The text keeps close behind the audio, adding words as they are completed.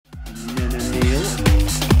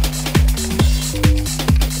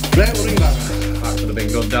Right, we'll ring back. That could have been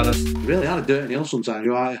good, Darren. You really had a dirty nail sometimes,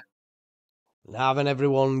 you are. Having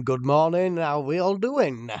everyone, good morning. How we all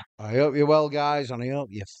doing? I hope you're well, guys, and I hope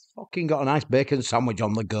you fucking got a nice bacon sandwich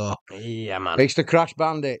on the go. Yeah, man. It's the Crash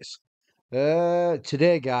Bandits.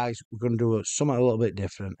 Today, guys, we're going to do something a little bit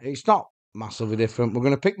different. It's not massively different. We're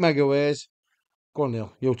going to pick Megaways. Go on,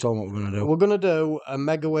 Neil. You tell them what we're going to do. We're going to do a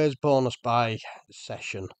Megaways bonus buy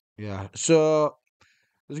session. Yeah. So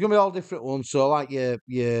there's going to be all different ones. So like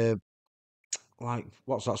like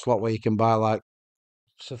what's that slot where you can buy like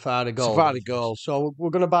Safari Gold. Safari Gold. So we're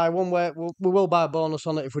going to buy one where we will buy a bonus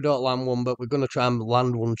on it if we don't land one, but we're going to try and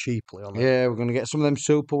land one cheaply on it. Yeah, we're going to get some of them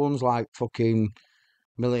super ones like fucking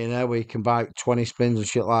Millionaire where you can buy 20 spins and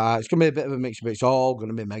shit like that. It's going to be a bit of a mix, but it's all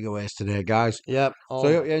going to be Megaways today, guys. Yep. So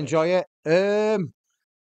I hope you enjoy it.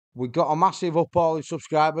 We got a massive up all in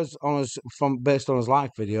subscribers on us based on his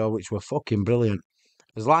live video, which were fucking brilliant.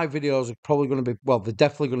 His live videos are probably going to be, well, they're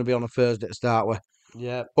definitely going to be on a Thursday to start with.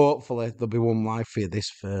 Yeah. Hopefully there'll be one live for you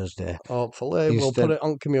this Thursday. Hopefully we'll put it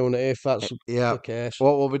on community if that's the case.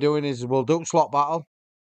 What we'll be doing is we'll do slot battle,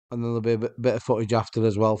 and then there'll be a bit of footage after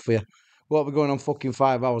as well for you. Won't be going on fucking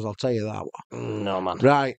 5 hours, I'll tell you that. No, man.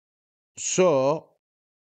 Right. So,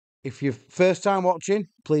 if you're first time watching,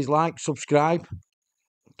 please like, subscribe,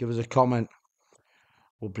 give us a comment.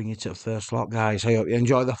 We'll bring you to the first slot, guys. I hope you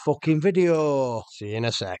enjoy the fucking video. See you in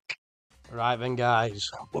a sec. Right then,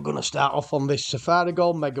 guys. We're going to start off on this Safari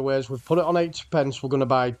Gold Megaways. We've put it on 80 pence. We're going to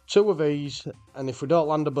buy 2 of these. And if we don't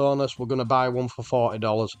land a bonus, we're going to buy one for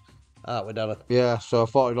 $40. Aren't we, Darren? Yeah, so a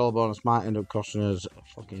 $40 bonus might end up costing us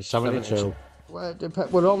fucking 72. Well,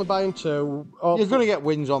 we're only buying 2. You're going to get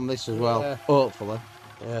wins on this as well, hopefully.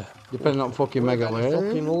 Yeah. Depending on fucking Megaways.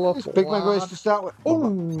 Fucking look, it's big Megaways to start with.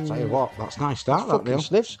 Oh, tell you what, that's a nice start, that fucking Neil.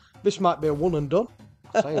 sniffs. This might be a one and done.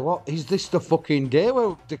 Tell you what, is this the fucking day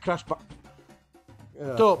where the Crash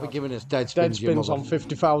Don't be giving us dead spins. Dead spins on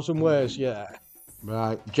 50,000 ways, yeah.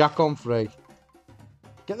 Right, Jack on 3.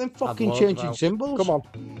 Get them fucking changing symbols. Come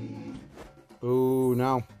on. Oh,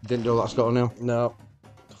 no. Didn't do that stutter, Neil. No.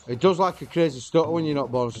 It does like a crazy stutter when you're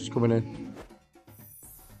not bonuses coming in.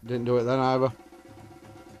 Didn't do it then either.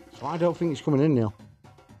 So I don't think it's coming in, Neil.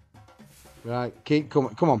 Right, keep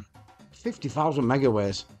coming. Come on. 50,000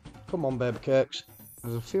 Megaways. Come on, baby cakes.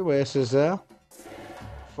 There's a few aces there.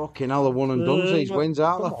 Fucking hell, the one and done these wins,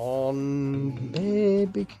 aren't Come on,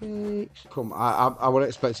 baby cakes. Come, I would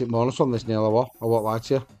expect it bonus on this, Neil. I won't lie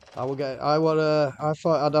to you. I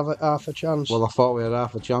thought I'd have half a chance. Well, I thought we had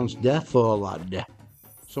half a chance. Therefore, lad.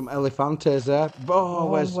 Some Elefantes there. Oh,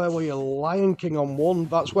 where were you? Lion King on 1.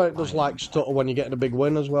 That's where it does like stutter when you're getting a big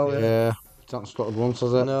win as well. Yeah. It's not stuttered once,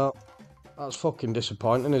 has it? No. That's fucking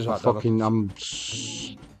disappointing, isn't it? I'm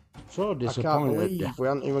so disappointed. I can't believe we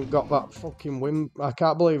haven't even got that fucking win. I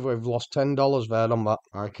can't believe we've lost $10 there on that.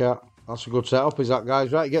 I can't. That's a good setup, is that,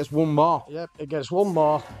 guys? Right, it gets one more. Yep, it gets one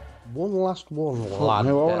more. One last one, lad.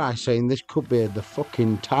 Now, what am I saying? This could be the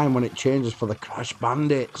fucking time when it changes for the Crash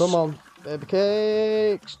Bandits. Come on, baby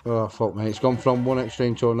cakes. Oh, fuck me. It's gone from one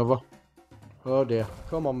extreme to another. Oh, dear.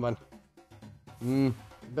 Come on, then.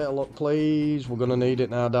 Bit of luck, please. We're going to need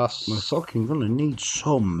it now, Das. We're fucking going to need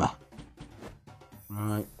some.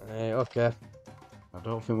 Right. Hey, okay. I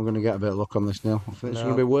don't think we're going to get a bit of luck on this now. I think it's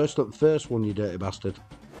going to be worse than the first one, you dirty bastard.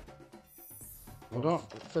 I don't.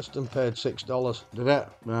 Fiston paid $6. Did it?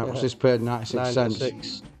 Right, what's this paid? 96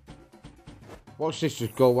 cents. Watch this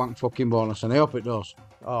just go wank fucking bonus, and I hope it does.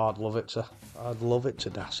 Oh, I'd love it to,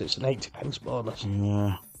 Das. It's an 80 pence bonus.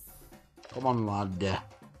 Yeah. Come on, lad.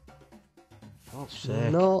 God's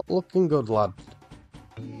sake. Not looking good, lad.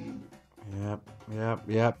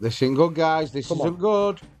 Yep. This ain't good, guys. This isn't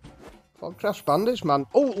good. Fuck Crash Bandits, man.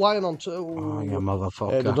 Oh, lion on 2. Oh, you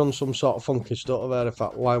motherfucker. Yeah, they've done some sort of funky stuff there if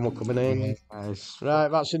that lion were coming in. Nice. Right,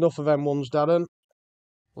 that's enough of them ones, Darren.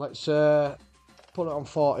 Let's put it on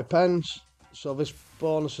 40 pence. So this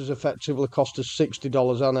bonus has effectively cost us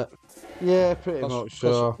 $60, hasn't it? Yeah, pretty much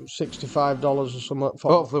so. $65 or something.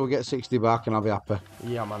 Hopefully we'll get 60 back and I'll be happy.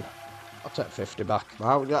 Yeah, man. I'll take 50 back.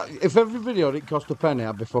 If every video didn't cost a penny,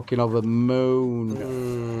 I'd be fucking over the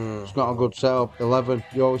moon. It's not a good setup. 11.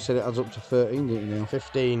 You always said it adds up to 13, didn't you?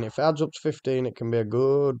 15. If it adds up to 15, it can be a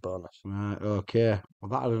good bonus. Right, okay. Well,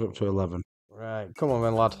 that added up to 11. Right, come on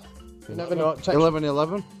then, lad. You never know.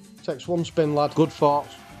 11. Takes one spin, lad. Good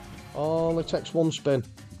thoughts. Only takes one spin.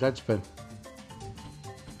 Dead spin.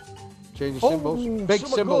 Change the symbols. Big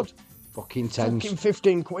symbol. Good. Fucking tens. Fucking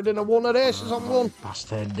 15 quid and a 1 of aces on 1.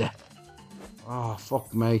 Bastard. Oh,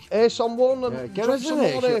 fuck me. Ace on 1 and get us an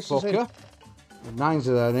ace, you fucker. 9s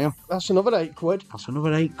are there, Neil. That's another 8 quid. That's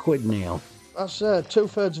another 8 quid, Neil. That's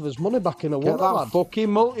 2/3 of his money back in a 1, Get that lad.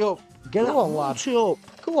 fucking multi up. Get Come on, lad. Up.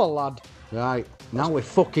 Come on, lad. Right, now we're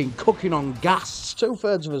fucking cooking on gas.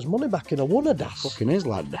 2/3 of his money back in a one of das. Fucking is,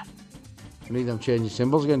 lad. We need them changing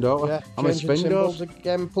symbols again, don't we? Yeah, How many changing spin doors? symbols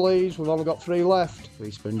again, please. We've only got 3 left.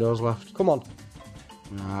 3 spin doors left. Come on.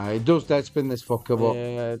 Nah, it does dead spin this fucker, but...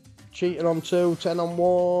 Yeah, cheater on 2, 10 on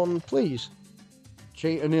 1, please.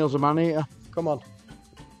 Cheater Neil's a man-eater. Come on.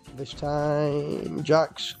 This time,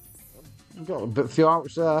 jacks. You've got a bit few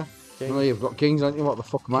outs there. King. Well, you've got kings, haven't you? What the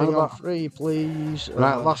fuck am I King on about? 3, please.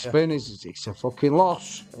 Right, last spin is it's a fucking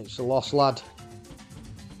loss. It's a loss, lad.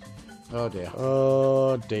 Oh dear.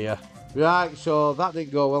 Oh dear. Right, so that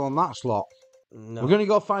didn't go well on that slot. No. We're going to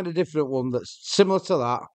go find a different one that's similar to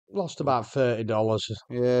that. Lost about $30.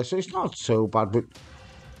 Yeah, so it's not so bad, but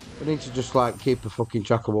we need to just like keep a fucking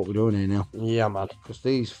track of what we're doing here now. Yeah, man. Because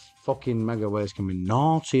these fucking Megaways can be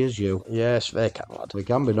naughty as you. Yes, they can, lad. They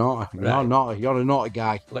can be naughty. Right. You're naughty. You're a naughty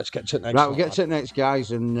guy. Let's get to the next Right, one, we'll get lad. to the next,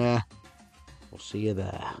 guys, and we'll see you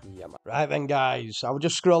there. Yeah, man. Right then, guys. I was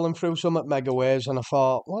just scrolling through some at Megaways and I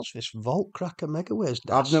thought, what's this Vault Cracker Megaways?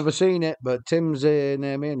 I've never seen it, but Tim's near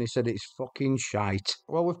me and he said it's fucking shite.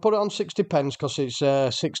 Well, we've put it on 60 pence because it's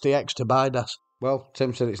 60x to buy, Das. Well,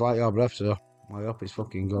 Tim said it's like your breath, so I hope it's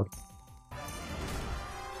fucking good.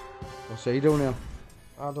 What's he doing now?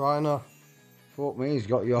 How do I know? Fuck me, he's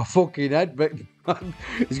got your fucking head, big man.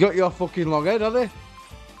 He's got your fucking long head, hasn't he?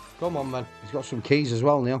 Come on, man. He's got some keys as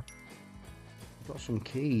well, Neil. Got some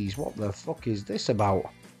keys. What the fuck is this about?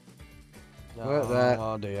 Right there.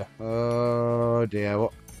 Oh, dear. Oh dear.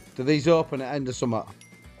 What? Do these open at end of summer?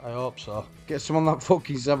 I hope so. Get some on that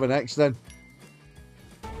fucking 7X then.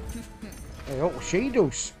 Hey, what she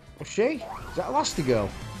does? What's she? Is that Elastigirl?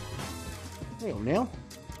 Hey, Neil.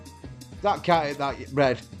 That can't hit that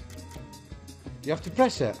red. You have to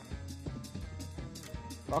press it.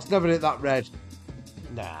 That's never hit that red.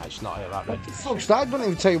 Nah, it's not here, that red. What the fuck's that? I don't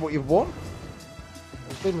even tell you what you've won.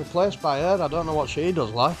 It's been replaced by her. I don't know what she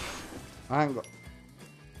does like. I ain't got...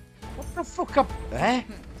 What the fuck up there?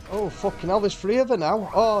 Oh, fucking hell, there's 3 of her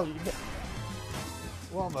now. Oh,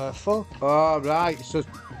 what the fuck? Oh, right. So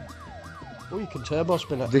Oh, you can turbo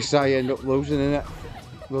spin it. this I end up losing, innit?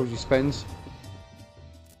 Lose your spins.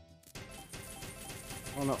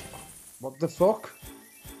 Oh no. What the fuck?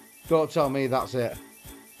 Don't tell me that's it.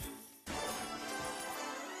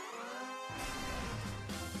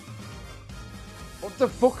 What the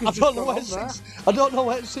fuck is I don't know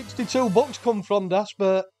where $62 come from, Das,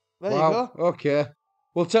 but there you go. Okay.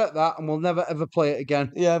 We'll take that and we'll never ever play it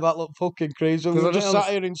again. Yeah, that looked fucking crazy. We 'Cause I were just don't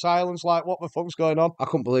sat here in silence like, what the fuck's going on? I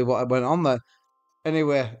couldn't believe what went on there.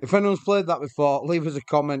 Anyway, if anyone's played that before, leave us a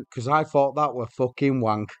comment because I thought that were fucking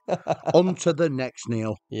wank. On to the next,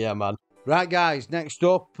 Neil. Yeah, man. Right, guys, next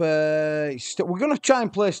up, we're going to try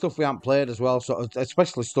and play stuff we haven't played as well, so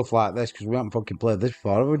especially stuff like this because we haven't fucking played this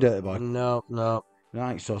before, have we, Dirty Boy? No.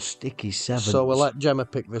 Right, so Sticky 7. So we'll let Gemma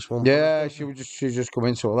pick this one. Yeah, she's just come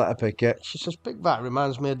in, so we'll let her pick it. She says, pick that.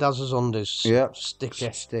 Reminds me of Daz's undies. Yep.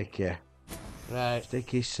 Sticky. Sticky. Right,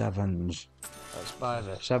 Sticky 7s. let's buy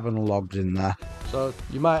this. 7 logs in there. So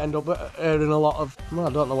you might end up hearing a lot of, well, I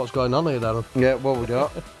don't know what's going on here, Darren. Yeah, well, we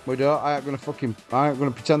don't. We don't. I ain't going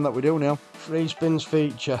to pretend that we do now. 3 spins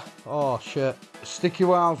feature. Oh, shit. Sticky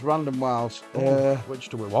Wows, Random Wows. Which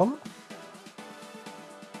do we want?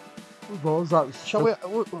 Shall we?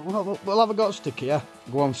 We'll have a go at Sticky, yeah?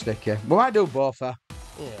 Go on, Sticky. We might do both, Yeah.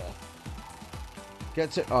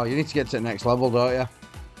 Oh, you need to get to the next level, don't you?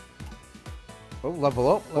 Oh,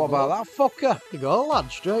 level up. What about that fucker? You go,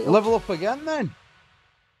 lad, straight up. Level up again, then.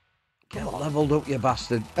 Get leveled up, you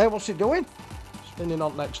bastard. Hey, what's it doing? Spinning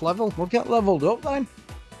on next level. We'll get leveled up, then.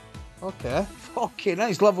 Okay. Fucking hell,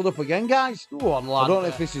 it's leveled up again, guys. Go on, lad. I don't know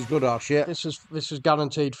if this is good or shit. This is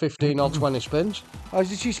guaranteed 15 or 20 spins. Oh,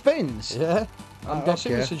 is it she spins? Yeah. I'm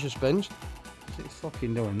guessing okay. this is your spins. What's it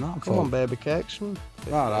fucking doing that Come for? on, baby cakes.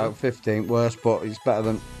 Alright, 15 worse, but it's better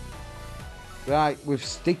than... Right, with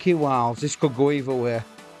Sticky Wilds, this could go either way.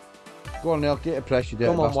 Go on, Neil, get a press, you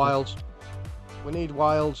dirty Come on, bastard. Wilds. We need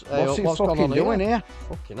Wilds. Hey, What's it what's fucking gone on doing here?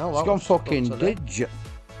 Fucking hell. It's that gone was fucking up today. digit.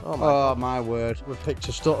 Oh, my Oh, my word. We've picked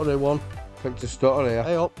a stuttery one. Picked a stutter here.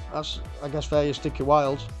 Hey up. That's, I guess, fair your Sticky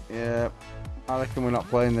Wilds. Yeah, I reckon we're not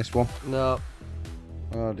playing this one. No.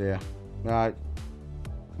 Oh, dear. Right.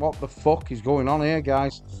 What the fuck is going on here,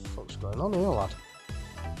 guys? What the fuck's going on here, lad?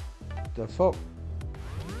 The fuck?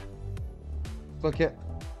 Click it.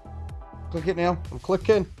 Click it, Neil. I'm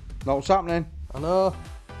clicking. No, what's happening? I know.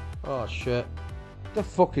 Oh, shit. The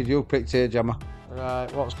fuck is you picked here, Gemma?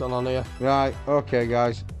 Right, what's going on here? Right, okay,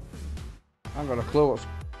 guys. I ain't got a clue what's...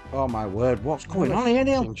 Oh, my word. What's going on here,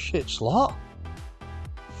 Neil? Fucking shit slot.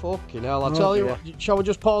 Fucking hell. I Oh, tell you dear. what, shall we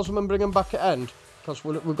just pause them and bring them back at end? Because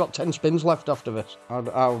we've got 10 spins left after this.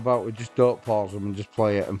 How about we just don't pause them and just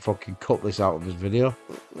play it and fucking cut this out of this video?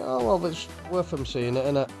 No, well, it's worth them seeing it,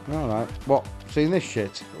 innit? Alright. What? Seeing this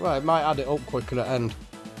shit? Right, might add it up quicker at end.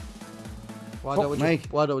 Why don't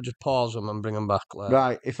we just pause them and bring them back later?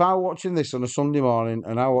 Right, if I'm watching this on a Sunday morning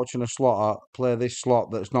and I'm watching a slotter play this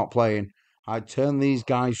slot that's not playing, I'd turn these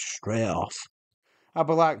guys straight off. I'd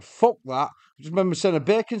be like, fuck that. I just remember saying a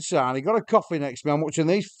bacon sign, he got a coffee next to me, I'm watching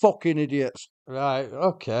these fucking idiots. Right,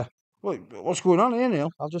 okay. What's going on here,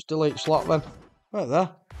 Neil? I'll just delete slot then. Right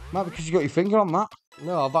there. Might be because you got your finger on that.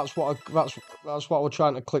 No, that's what we're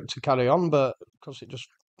trying to click to carry on, but because it just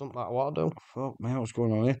doesn't matter what I do. Fuck me, what's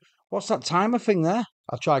going on here? What's that timer thing there?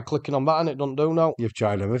 I tried clicking on that and it doesn't do now. You've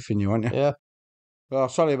tried everything, you haven't you? Yeah. Oh,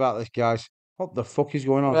 sorry about this, guys. What the fuck is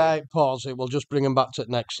going on? Right, pause it. We'll just bring them back to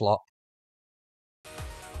the next slot.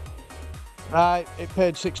 Right, it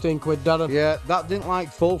paid 16 quid, Darren. Yeah, that didn't like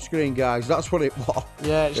full screen, guys. That's what it was.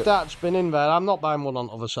 Yeah, it started spinning there. I'm not buying one on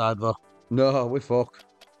the other side, though. No, we fuck.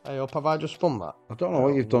 Hey up, have I just spun that? I don't know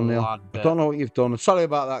what you've done, Neil. I don't know what you've done. Sorry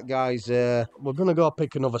about that, guys. We're going to go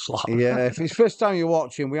pick another slot. Yeah, if it's first time you're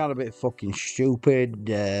watching, we had a bit fucking stupid,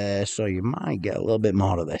 so you might get a little bit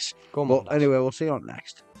more of this. Come on. But anyway, we'll see you on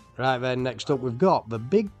next. Right then, next up we've got the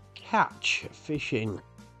Big Catch Fishing.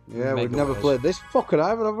 Yeah, we've never played this fucker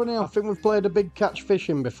either, have we, Neil? I think we've played a Big Catch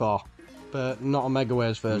Fishing before, but not a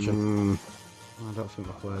Megaways version. I don't think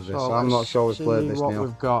we've played this. I'm not sure we've played this, what Neil.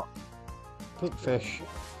 We've got pick fish.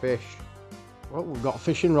 Fish. Well, we've got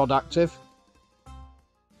fishing rod active.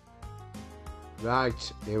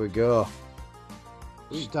 Right, here we go.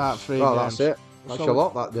 Start 3 Oh, games. that's it. That's a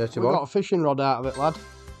lot, that dirty We've boy. got a fishing rod out of it, lad.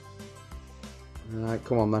 Right,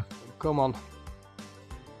 come on then. Come on.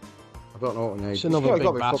 I don't know what we need. It's another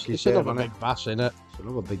big bass. It's another big bass, innit? It's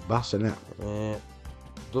another big bass, innit? Yeah.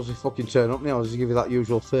 Does he fucking turn up, Neil? Or does he give you that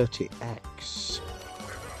usual 30x?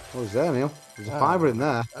 What is there, Neil? There's a fiver in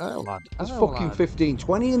there. Oh, lad. There's fucking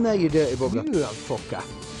 15-20 in there, you dirty bugger. You that fucker.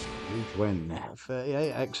 Huge win.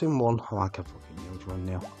 38x in one. I like a fucking huge win,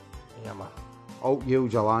 Neil. Yeah, man. Oh,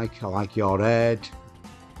 huge, I like. I like your head.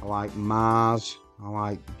 I like Mars. I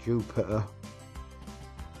like Jupiter.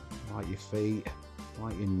 I like your feet. I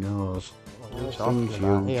like your nose. What Things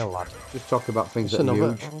about huge. here, lad? Just talk about things that are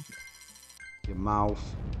huge. Your mouth.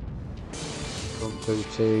 Front 2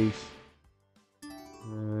 teeth.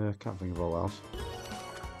 Can't think of all else.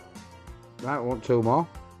 Right, I want 2 more.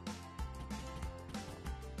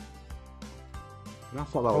 I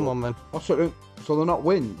thought that Come on, man. So they're not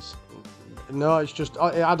wins? No, it's just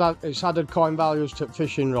it's added coin values to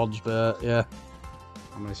fishing rods, but yeah.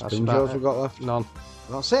 How many spin jars we got left? None.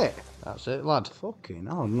 That's it? That's it, lad. Fucking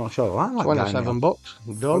hell, I'm not sure I like that 27 bucks.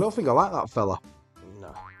 Done. I don't think I like that fella.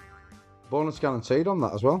 No. Bonus guaranteed on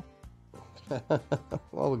that as well.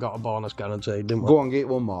 Well, we got a bonus guaranteed, didn't we? Go on, get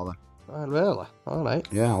 1 more then. Oh, really? All right.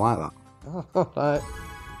 Yeah, I like that. Oh, all right.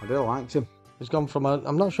 I do like him. He's gone from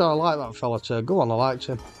I'm not sure I like that fella to go on, I liked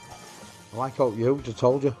him. I like Oak Huge, I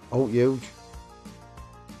told you. Oak Huge.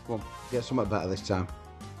 Come on, get something better this time.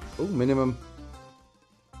 Oh, minimum.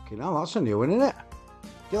 Okay, now that's a new one, isn't it?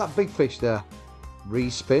 Get that big fish there.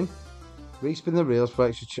 Respin. Respin the reels for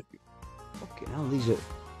extra. Fucking hell, these are.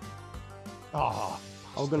 Oh,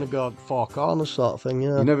 I was going to go 4 corners sort of thing,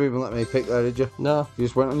 yeah. You never even let me pick there, did you? No. You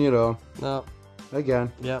just went on your own. No.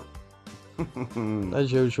 Again. Yeah.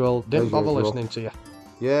 As usual. Didn't bother listening to you.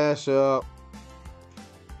 Yeah, so.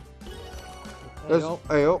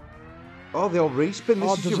 Hey up. Oh, the old respin.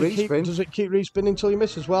 This is your respin. Does it keep respinning until you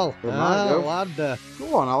miss as well? It might do. Lad.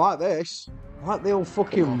 Go on, I like this. I like the old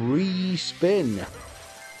fucking respin.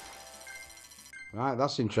 Right,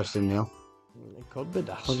 that's interesting, Neil. It could be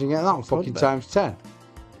that. How'd you get that? Fucking times 10.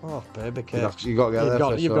 Oh, baby cakes. You got to get there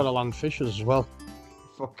first. You've got to land fishes as well.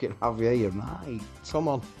 Fucking have you, you're right. Come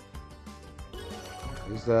on.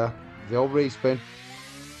 He's there. The old respin.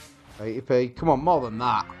 80p. Come on, more than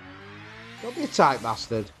that. Don't be a tight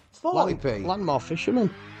bastard. 40p. Land more fishermen.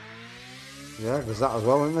 Yeah, there's that as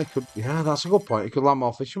well, isn't there? Yeah, that's a good point. You could land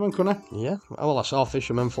more fishermen, couldn't he? Yeah. Oh, well, I saw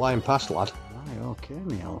fishermen flying past, lad. Right, okay,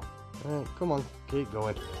 Neil. Right, come on, keep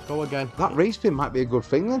going. Go again. That respin might be a good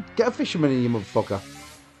thing then. Get a fisherman in, you motherfucker.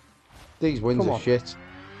 These wins are shit.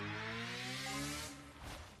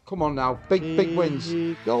 Come on now, big wins.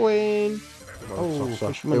 Keep going. Oh,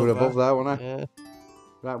 fisherman. They were above there, weren't they? Yeah.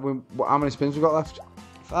 Right, how many spins we got left?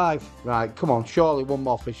 5. Right, come on, surely 1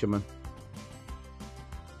 more fisherman.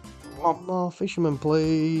 Come on. 1 more fisherman,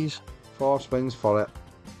 please. 4 spins for it.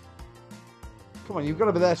 Come on, you've got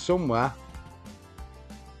to be there somewhere.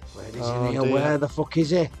 Where is he, Neil? Where the fuck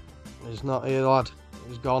is he? He's not here, lad.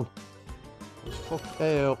 He's gone. He's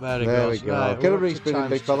fucking up. There he goes. There we go. Right, Get a respin in,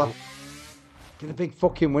 big fella. Get a big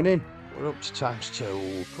fucking win in. We're up to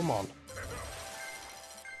 ×2. Come on.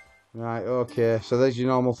 Right, okay. So there's your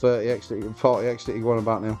normal 30x, 40x that you're going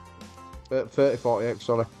about now. 30, 40x,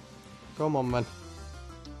 sorry. Come on, man.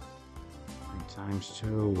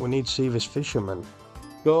 ×2. We need to see this fisherman.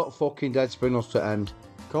 Don't fucking dead spin us to end.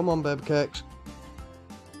 Come on, babe cakes.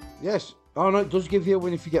 Yes. Oh no, it does give you a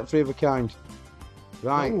win if you get 3 of a kind.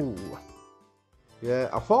 Right. Ooh. Yeah,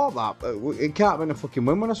 I thought that. It can't have been a fucking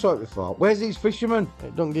win when I saw it before. Where's these fishermen?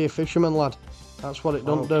 It don't give you fisherman, lad. That's what it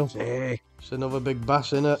don't do. Sick. It's another big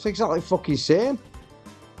bass, innit? It's exactly fucking same.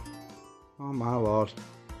 Oh my lord.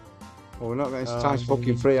 Well, we're not getting times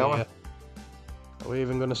fucking 3 hours. Are we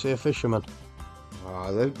even going to see a fisherman?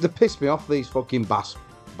 Oh, they piss me off, these fucking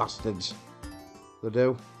bastards. They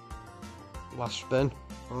do. Last spin.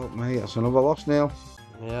 Oh mate, that's another loss, Neil.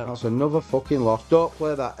 Yeah. That's another fucking loss. Don't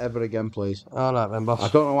play that ever again, please. Alright then, boss. I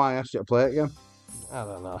don't know why I asked you to play it again. I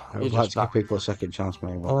don't know. I would like to give people a second chance,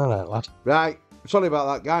 mate. Alright, lad. Right, sorry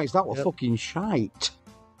about that, guys. That was fucking shite.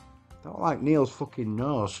 That was like Neil's fucking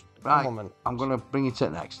nose. Right, Come on, man. I'm going to bring you to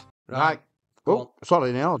it next. Right. Go Oh,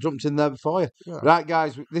 sorry, Neil. I jumped in there before you. Yeah. Right,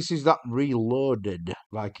 guys. This is that reloaded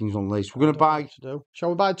Vikings Unleashed. We're going to buy... Shall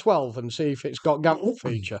we buy 12 and see if it's got gamble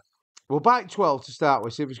feature? We'll buy 12 to start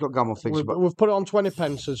with, see if it's got gamble feature. We've put it on 20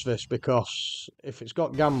 pence as this because if it's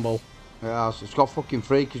got gamble... It's got fucking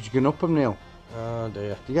free because you can up them, Neil. Oh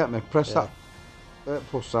dear. Do you get me? Press that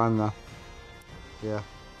plus sign there. Yeah.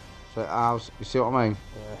 So it has... You see what I mean?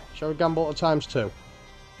 Yeah. Shall we gamble at ×2?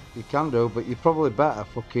 You can do, but you're probably better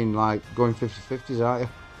fucking like going 50-50s, aren't you?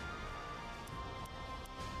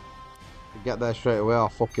 You get there straight away, I'll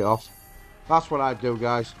fuck it off. That's what I'd do,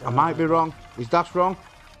 guys. I might be wrong. Is Dash wrong?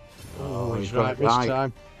 Oh, he's right this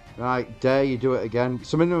time. Right, dare you do it again.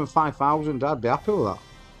 It's a minimum of 5,000. I'd be happy with that.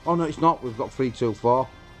 Oh no, it's not. We've got 3, 2, 4.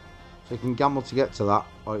 So you can gamble to get to that,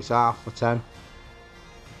 or it's half for 10.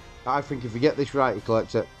 I think if you get this right, you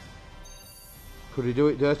collect it. Could he do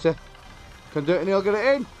it dirty? Can do it and he'll get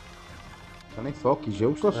it in. Can he? Fuck, he's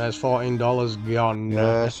useless. There's $14 gone.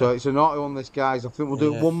 Yeah, so it's a naughty one, this, guys. I think we'll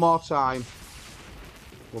do it one more time.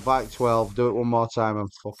 We'll buy 12, do it one more time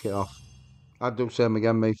and fuck it off. I'd do the same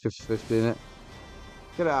again, me, 50-50, innit?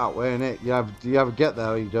 Get it out, innit? You either get there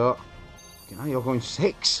or you don't. Now you're going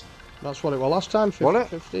 6. That's what it was last time,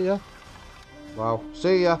 50-50, yeah. Wow,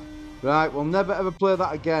 see ya. Right, we'll never ever play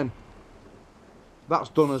that again. That's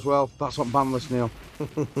done as well. That's on ban list, Neil.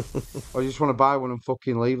 Or you just want to buy one and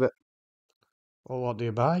fucking leave it? Well, what do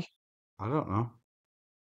you buy? I don't know.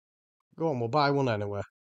 Go on, we'll buy one anyway.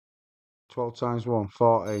 12 times 1,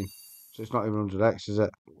 14. So it's not even 100x, is it?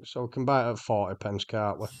 So we can buy it at 40 pence,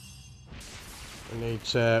 can't we? We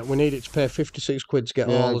need it to pay 56 quid to get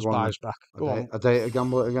all his buys back. Go on. I dare you to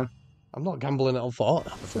gamble it again. I'm not gambling it on 40.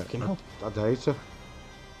 Fucking hell. I dare you to.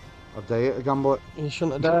 I dare you to gamble it. You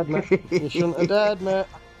shouldn't have dared, mate. You shouldn't have dared, mate.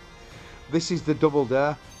 This is the double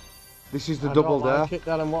dare. This is the double dare. Like it,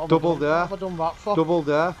 Darren. What double dare. What have I done that for? Double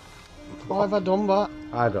dare. Why have I done that?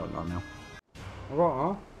 I don't know now. I don't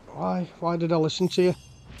know. Why? Why did I listen to you?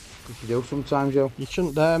 Because you do sometimes, Joe. You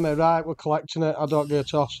shouldn't dare me. Right, we're collecting it. I don't get a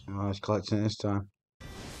toss. No, he's collecting it this time.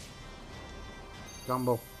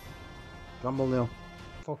 Gamble. Gamble, Neil.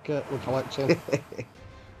 Fuck it, we're collecting.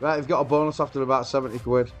 Right, we've got a bonus after about 70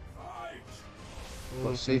 quid.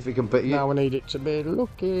 Let's see if we can beat you. Now we need it to be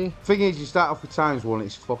lucky. Thing is, you start off with ×1,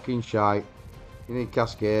 it's fucking shite. You need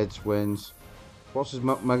cascades, wins. What's his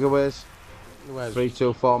Megaways? 3,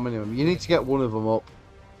 2, 4 minimum. You need to get one of them up.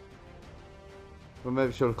 We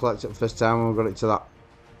maybe should have collected it the first time when we got it to that.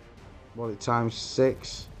 What, it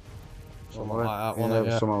 ×6? Something like that, wasn't it?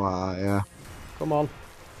 Yeah. Something like that, yeah. Come on.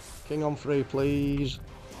 King on 3, please.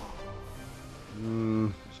 So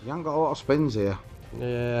you haven't got a lot of spins here.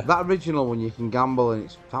 Yeah. That original one you can gamble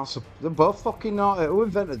and they're both fucking naughty. Who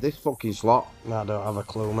invented this fucking slot? No, I don't have a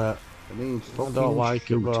clue, mate. It means fucking I don't like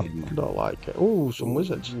shooting. it, bro. I don't like it. Ooh, some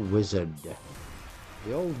wizards. Wizard.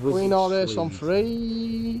 The old wizard. Queen or ace on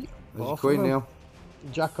 3. There's a queen, Neil.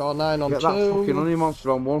 Jack or 9 on 2. Get that fucking honey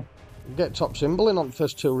monster on 1. Get top symbol in on the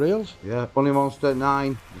first 2 reels. Yeah, honey monster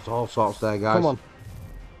 9. There's all sorts there, guys. Come on.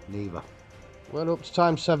 Neither. We're up to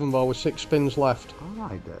 ×7, ball with 6 spins left.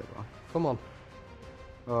 Alright, there you go. Come on.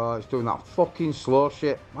 Oh, it's doing that fucking slow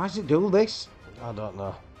shit. Why does it do this? I don't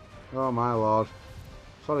know. Oh my lord.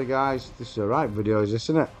 Sorry guys, this is a right video, is this,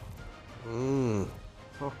 isn't it?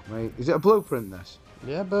 Fuck me. Is it a blueprint, this?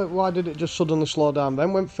 Yeah, but why did it just suddenly slow down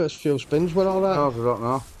then when first few spins were alright? Oh, I don't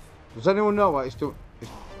know. Does anyone know what it's doing?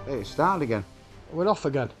 Hey, it started again. We're off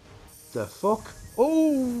again. The fuck?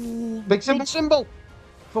 Oh, big symbol.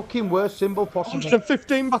 Fucking worst symbol possible.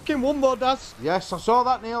 115 back in one more, Daz. Yes, I saw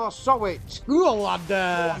that, Neil. I saw it. Go on, lad.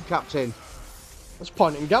 Go on, Captain. There's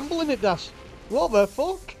point in gambling it, Das. What the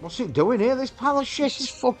fuck? What's it doing here, this pile of shit? This is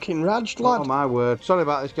fucking raged, lad. Oh my word. Sorry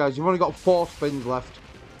about this, guys. You've only got 4 spins left.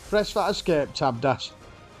 Press that escape tab, Das.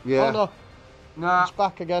 Yeah. Oh no, Nah. it's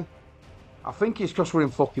back again. I think it's because we're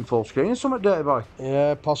in fucking full screen or something, dirty boy.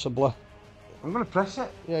 Yeah, possibly. I'm going to press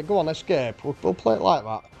it. Yeah, go on, escape. We'll play it like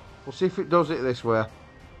that. We'll see if it does it this way.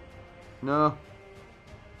 No.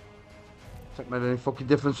 Hasn't made any fucking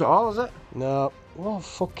difference at all, has it? No. Well,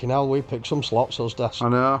 fucking hell, we picked some slots, us, Das. I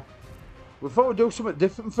know. We thought we'd do something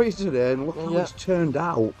different for you today, and look how it's turned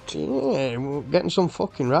out. Yeah, we're getting some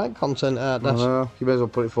fucking right content out, Das. I know. You may as well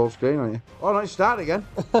put it full screen, aren't you? Oh, no, it's started again.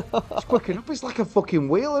 It's quicking up. It's like a fucking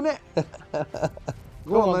wheel, isn't it?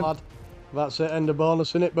 Go on, then. lad. That's it, end of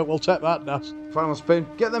bonus, innit? But we'll take that, Das. Final spin.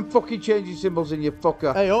 Get them fucking changing symbols in, you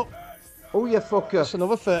fucker. Hey, up. Oh, you fucker. That's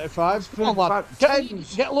another 35. Come on, lad. 35.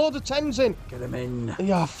 Tens. Get a load of 10s in. Get them in.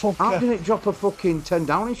 Yeah, fucker. How did it drop a fucking 10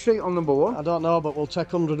 Downing Street on number 1? I don't know, but we'll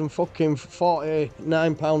take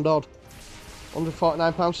 £149 odd.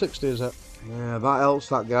 £149.60, is it? Yeah, that helps,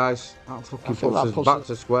 that, guys. That fucking think puts that us puts back us-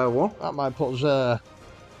 to square one. That might put us,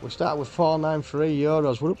 we started with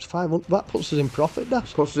 €493. We're up to 500. That puts us in profit,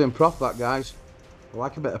 Das. Puts us in prof, that, guys. We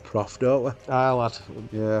like a bit of prof, don't we? Aye, lad.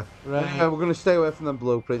 Yeah. Right. Yeah, we're going to stay away from them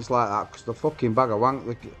blueprints like that, because the fucking bag of wank,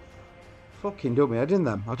 they fucking do me head in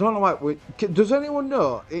them. I don't know why. Does anyone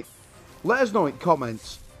know? Let us know in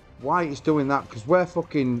comments why it's doing that, because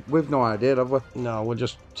we've no idea, have we? No, we're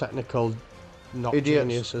just technical, not Idiots.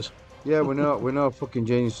 geniuses. Yeah, we're no fucking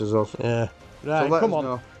geniuses, us. Yeah. Right, let come us on.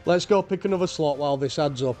 know. Let's go pick another slot while this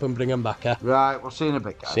adds up and bring them back, eh? Right, we'll see you in a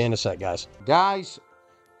bit, guys. See you in a sec, guys. Guys,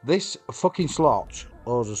 this fucking slot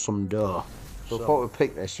owes us some dough. So I thought we'd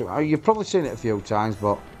pick this. You've probably seen it a few times,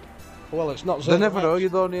 but Well, it's not they zero never X, owe you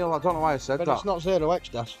though, Neil. I don't know why I said but that. it's not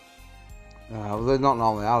 0x, Das. No, they're not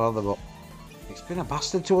normally are they? But it's been a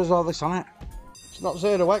bastard to us all this, hasn't it? It's not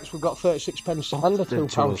 0x. We've got 36 pence to hand, a Bastard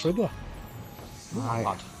to £2 us. figure.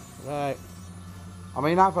 Right. Right. I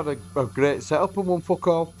mean, I've had a great setup and one fuck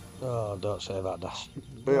all. Oh, don't say that, Das.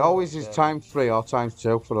 But it always is times 3 or times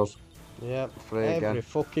 2 for us. Yeah, Free every again.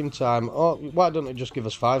 fucking time. Oh, why don't they just give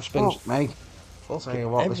us 5 spins? Fuck me. I'll tell you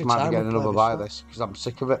what, this Every might time be getting we play another this buy slot. this, because I'm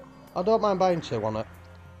sick of it. I don't mind buying 2 on it.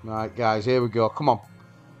 Right, guys, here we go. Come on.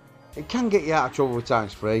 It can get you out of trouble with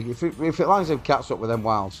times 3. If it lines them cats up with them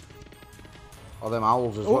wilds. Or them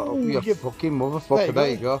owls as well. Ooh, You you- fucking motherfucker. There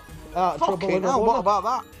you go. Out of trouble Fucking in a hell, what bonus. about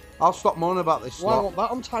that? I'll stop moaning about this Why slot. want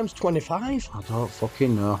that on times 25? I don't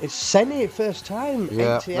fucking know. It's Senny, first time.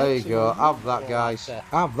 Yeah, 88, there you go. so- Have that, guys. Yeah.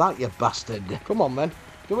 Have that, you bastard. Come on, then.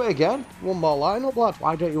 Do it again. One more line-up, lad.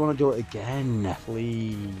 Why don't you want to do it again?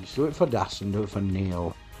 Please. Do it for Das and do it for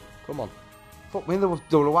Neil. Come on. Fuck me, they were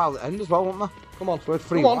doing a wild at the end as well, weren't they? Come on. So we had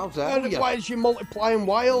 3 Come on. wilds there. And why is you multiplying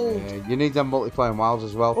wild? Yeah, you need them multiplying wilds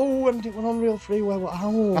as well. Oh, and it went on real freeway with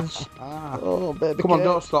owls. Ah. Oh, baby. Come on, cake.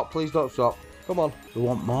 don't stop. Please don't stop. Come on. We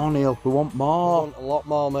want more, Neil. We want We more. want a lot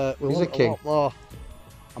more, mate. We He's want a king. lot more.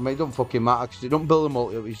 I mean, it doesn't fucking matter because it don't build a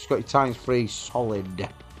multi up. You just got your times 3 solid. Up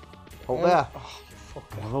there. Oh, you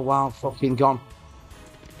fucker. Another wild fucking gone.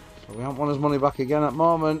 So we haven't won his money back again at the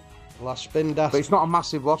moment. Last spin, Das. But it's not a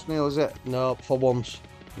massive loss, Neil, is it? No, for once.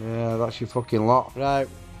 Yeah, that's your fucking lot. Right,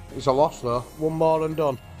 It's a loss though. one more and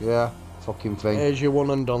done. Yeah, fucking thing. Here's your one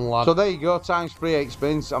and done, lad. So there you go, times 3 8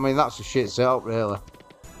 spins. I mean, that's a shit setup, really.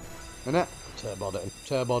 Isn't it? Turboed it in.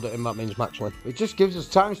 Turboed it in, that means max win. It just gives us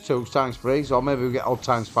times 2, times 3s, or maybe we get odd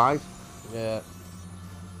times 5. Yeah.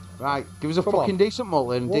 Right, give us a Come fucking on. decent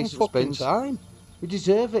multi and One decent fucking spins. time. We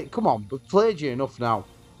deserve it. Come on, we've played you enough now.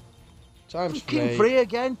 Times Fucking 3. 3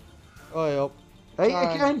 again. Oh, up. 8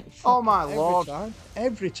 Time. again. Oh my lord.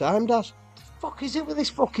 Every time, Das. Fuck is it with this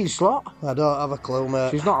fucking slot? I don't have a clue,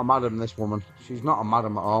 mate. She's not a madam, this woman. She's not a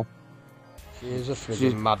madam at all. She is a friggin'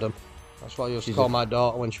 she's- madam. That's what I used to she's call a- my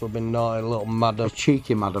daughter when she was being naughty, little madam. A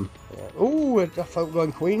cheeky madam. Yeah. Ooh, I felt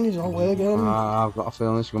going Queenies all the way again. I've got a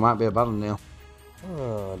feeling this might be a bad one, Neil.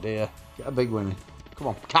 Oh, dear. Get a big winning. Come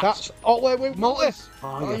on, cats. Cats. Oh, wait, wait, Multis.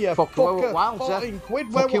 Oh, yeah, yeah, fucker. Wilds, 14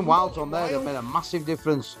 quid. Fucking wilds on there that made a massive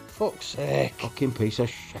difference. Fuck's sake. Fucking piece of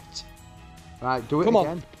shit. Right, do it Come on.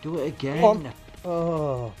 again. Do it again. Come on.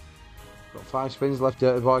 Oh, Got 5 spins left,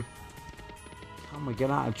 dirty boy. Can we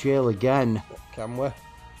get out of jail again? can we?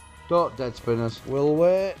 Don't dead spinners. Will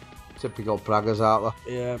we? Typical Praggers out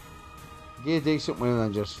there. Yeah. Give a decent win and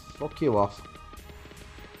then just fuck you off.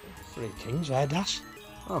 3 kings, Das.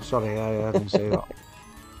 Oh, sorry, yeah, I didn't see that.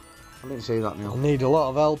 I didn't see that, I Neil. need a lot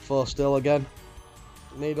of help for still again.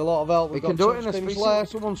 Need a lot of help. We We've can got do 2 it in a spins spin. left.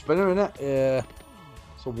 It's a 1 spinner, innit? Yeah.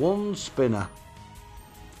 It's a 1 spinner.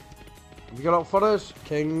 Have you got up for us?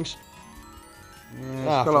 Kings. Yeah,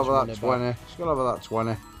 Ah, it's got over fetch that money 20. It's got over that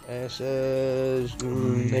 20. Aces.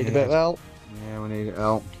 Need a bit of help. Yeah, we need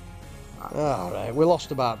help. Alright, we lost.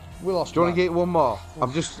 Do you want to get one more? I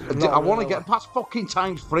want to get past fucking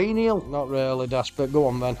 ×3, Neil. Not really, Dash, but go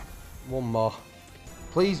on then. One more.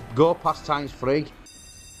 Please go past ×3.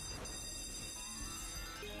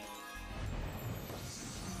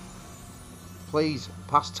 Please,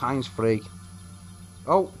 past ×3.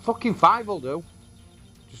 Oh, fucking 5 will do.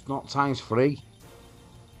 Just not ×3.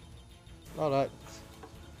 Alright.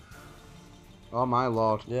 Oh my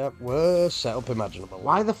lord. Yep, worst setup imaginable.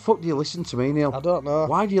 Why the fuck do you listen to me, Neil? I don't know.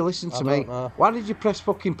 Why do you listen to me? Don't know. Why did you press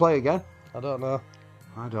fucking play again? I don't know.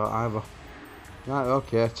 I don't either. Right,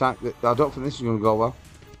 okay. I don't think this is going to go well.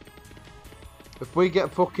 If we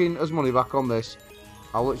get fucking us money back on this,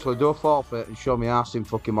 I'll literally do a forfeit and show me arse in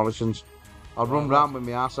fucking Morrison's. I'll run round with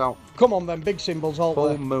my arse out. Come on then, big symbols, all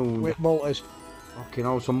Full moon. with multis. Fucking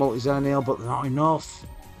hell, some multis there, Neil, but they're not enough.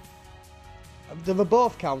 Do they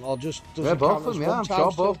both count or just does Yeah, it both count of them, as yeah, one I'm sure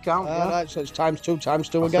times both two? count, yeah. Right, so it's ×2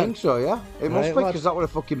 I again. think so, yeah. It must Right, be, lad. because that was a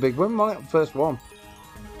fucking big win, wasn't it? First one.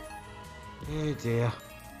 Oh dear.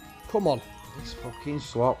 Come on, This fucking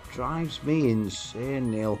slop drives me insane,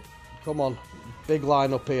 Neil. come on. Big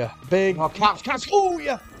line up here. Big. Oh, cats. Oh,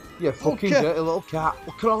 yeah. You fucking Okay. dirty little cat.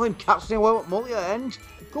 Look at all them cats near where multi at end.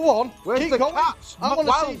 Go on. Where's keep the going. cats? I want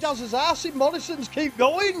to see Wilds. Daz's arse in Morrison's. Keep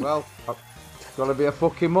going. Well, it's got to be a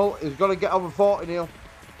fucking multi. He's got to get over 40, Neil.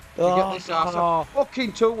 To get this arse oh, up.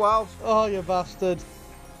 Fucking 2 wilds. oh, you bastard.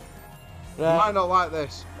 You Right. might not like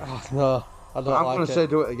this. Oh, no, I don't I'm like going it. to say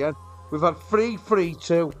do it again. We've had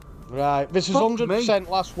 3-3-2. Right, this is Fuck 100%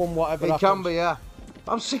 last one, whatever It happens. can be, yeah.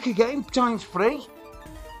 I'm sick of getting ×3.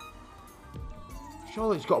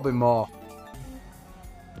 Surely it's got to be more.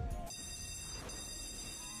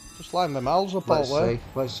 Just line them mouths up all the way.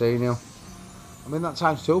 Let's see, Neil. I mean, that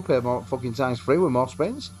 ×2 paid more fucking ×3 with more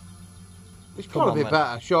spins. It's got to on, be then.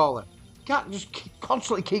 better, surely. Can't just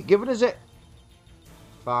constantly keep giving us it.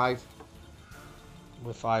 5.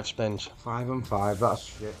 With 5 spins. 5 and 5, that's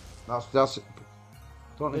shit. That's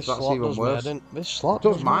don't know if This that's slot even does me worse. head in. This slot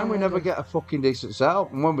Does does mine, me we head never in. get a fucking decent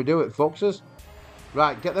setup, and when we do it fucks us.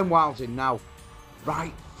 Right, get them wilds in now.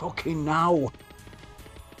 Right, fucking now.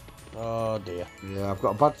 Oh dear. Yeah, I've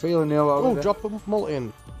got a bad feeling, Neil. Oh, already. drop a multi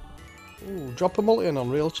in. Ooh, drop a multi in on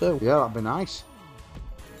reel 2. Yeah, that'd be nice.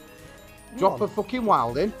 Drop a fucking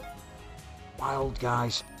wild in. Wild,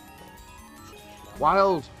 guys.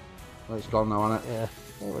 Wild. Well, it's gone now, isn't it? Yeah,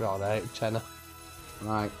 we're alright, tenner.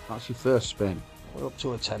 Right, that's your first spin. We're up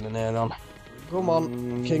to a 10 in here on. Come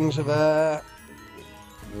on, kings of air.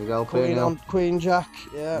 Need help Queen here, Neil. on Queen Jack,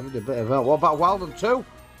 yeah. Need a bit of help. What about wild and 2?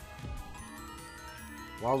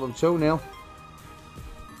 Wild and 2, Neil.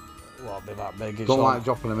 Won't be that big. It's Don't all- like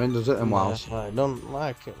dropping them in, does it, them wilds? Yeah, I don't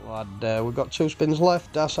like it, lad. We've got 2 spins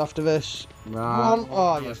left. That's after this. Right. One.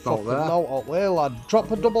 Oh, you It's not fucking there. no up way, lad.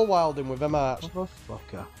 Drop a double wild in with them hearts.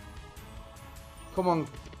 Motherfucker. Come on.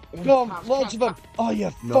 Go on, Cats, loads cats, of them. cats. Oh,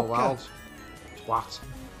 you No fucker. wilds. Twat.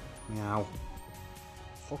 Meow.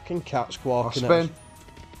 Fucking cat I'll squawking at spin. us.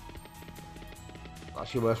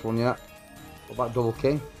 That's your worst one yet. What about double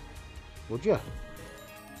king? Would you?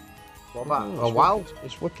 What about Oh, a it's wild?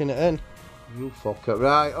 It's wicking it in. You fucker.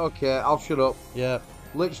 Right, okay, I'll shut up. Yeah.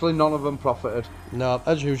 Literally none of them profited. No,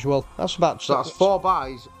 as usual. That's about So that's 4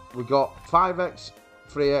 buys. We got 5x,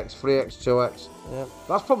 3x, 3x, 2x. Yeah.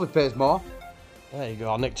 That's probably pays more. There you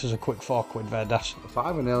go. I nicked us a quick £4 there, Dash.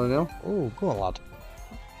 5 and 0. Oh, go on, lad.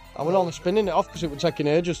 I was only spinning it off because it was taking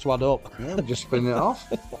ages to add up. Yeah, just spinning it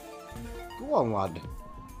off. Go on, lad.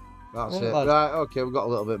 That's Yeah, it. lad. Right, okay, we've got a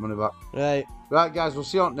little bit of money back. Right. Right, guys, we'll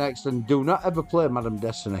see you on next. And do not ever play Madam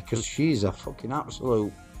Destiny, because she's a fucking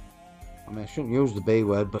absolute... I mean, I shouldn't use the B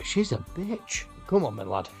word, but she's a bitch. Come on, then,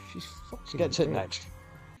 lad. She's fucking Let's get to it bitch. next.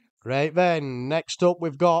 Right then, next up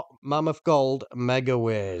we've got Mammoth Gold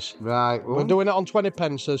Megaways. Right, We're well, doing it on 20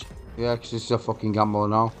 pences. yeah, because it's a fucking gambler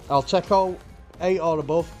now. I'll take out 8 or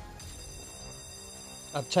above.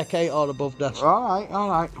 I'd take 8 or above, Dash. All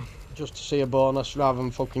right. Just to see a bonus rather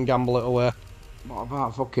than fucking gamble it away. What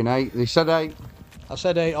about fucking 8? They said 8. I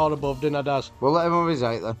said 8 or above, didn't I, Daz? We'll let him have his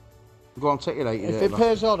 8 then. Go on, take your 8. If it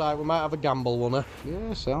pays alright, we might have a gamble, won't it?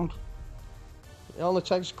 Yeah, sound. It only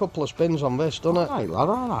takes a couple of spins on this, doesn't it? All right, lad,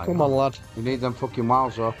 all right. Come on, lad. You need them fucking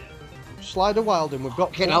wilds, though. Slide a wild in. We've got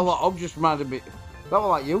Fucking hell, that hog just reminded me. That was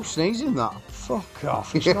like you sneezing, that. Fuck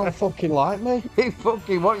off. It's not fucking like me. He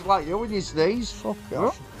fucking was like you when you sneeze. Fuck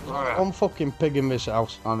off. I'm fucking pig in this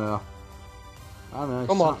house. I know. He's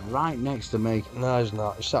Come on. sat right next to me. No, he's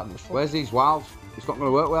not. He's sat in the fuck. Where's these wilds? It's not going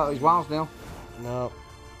to work without these wilds, Neil. No.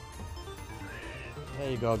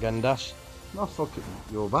 There you go again, Dash. No fucking.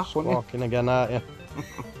 You're back, weren't you? Walking again, aren't you?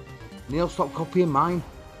 Neil, stop copying mine.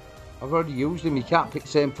 I've already used him. You can't pick the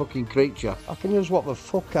same fucking creature. I can use what the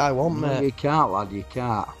fuck I want, No, mate. you can't, lad. You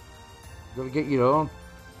can't. You gotta get your own.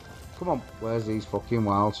 Come on. Where's these fucking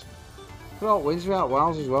wilds? Look at all wins without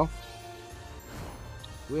wilds as well.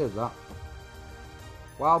 Weird that.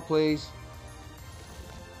 Wild, please.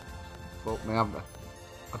 Fuck me. I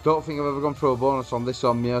don't think I've ever gone through a bonus on this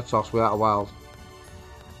on Murtos without a wild.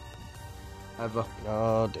 Ever.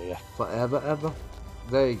 Oh dear. Forever, ever.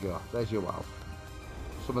 There you go. There's your wild.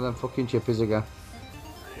 Some of them fucking chippies again.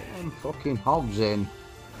 Get them fucking hogs in.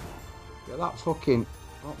 Get that fucking...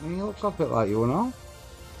 Fuck me, he looks a bit like you and all.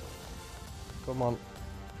 Come on.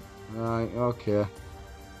 Right, okay.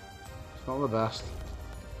 It's not the best.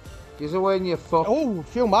 Gives away in your fuck. Oh, a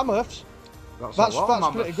few mammoths. That's That's a lot of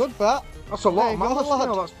mammoths. pretty good, that. That's a lot There of you go, mammoths, lad.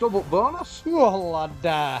 now. That's double bonus. Oh,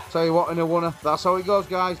 lad. Tell you what, in a winner. That's how it goes,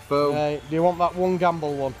 guys. Boom. Right, do you want that one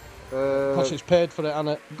gamble one? Because it's paid for it, hasn't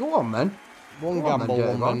it? Go on, then. One Go on gamble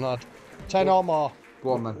then, one, then, lad. 10 or more.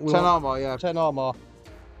 Go on, then. We 10 want- or more, yeah. 10 or more.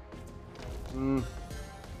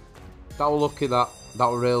 That was lucky, that. That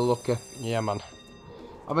was really lucky. Yeah, man.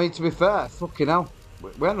 I mean, to be fair, fucking hell.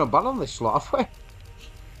 We ain't no bad on this slot, have we?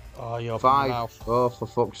 Oh, your 5. mouth. Oh, for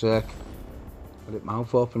fuck's sake. Got it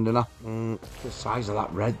mouth open, didn't I? The size of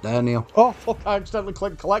that red there, Neil. Oh, fuck, I accidentally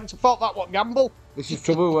clicked collect. I thought that was gamble. This is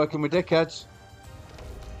trouble working with dickheads.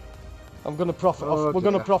 I'm going to profit Oh, off. We're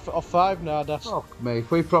going to dear. profit off 5 now, Das. Fuck me.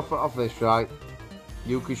 If we profit off this, right,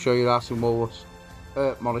 you can show your ass in Woolworths.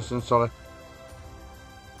 Morrison, sorry.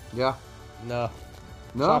 Yeah? No.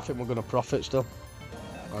 No? So I think we're going to profit still.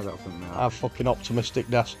 I don't think we are. I'm fucking optimistic,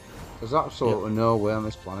 Das. There's absolutely no way on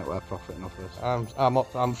this planet we're profiting off this.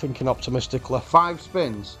 I'm thinking optimistically. 5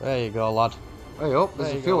 spins. There you go, lad. Hey up, there's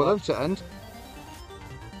There a you few go, of them to end.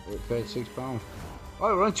 It paid £6. Oh,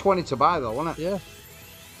 we're only 20 to buy though, wasn't it? Yeah.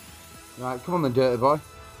 Right, come on then, dirty boy.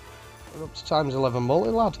 We're up to times 11 multi,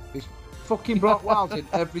 lad. He's fucking brought wilds in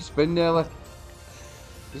every spin nearly.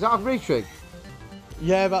 Is that a retrig?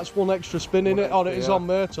 Yeah, that's one extra spin in One it. Or it extra, is yeah. on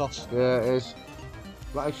Murtos. Yeah, it is.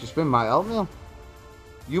 That extra spin might help me.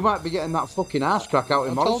 You might be getting that fucking arse crack out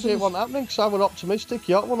in I told you it Morrison's. wasn't happening because I was optimistic.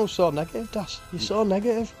 You're the one who's so negative, Das. You're so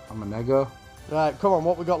negative. I'm a nego. Right, come on,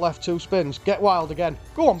 what we got left? 2 spins. Get wild again.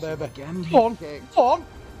 Go on, baby. Again, Go on. kicked. Go on.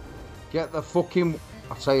 Get the fucking...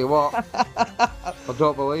 I tell you what. I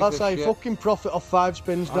don't believe That's this how you shit. fucking profit off 5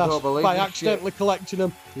 spins, I Das. don't believe By this accidentally collecting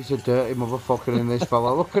them. He's a dirty motherfucker in this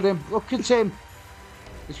fella. Look at him. Look at him.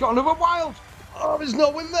 He's got another wild. Oh, there's no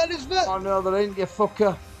win there, isn't it? Oh no, there ain't, you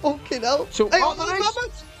fucker. Fucking hell. So- Hey, oh, oh, there is.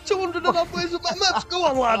 mammoths. 200 and odd ways of mammoths. Go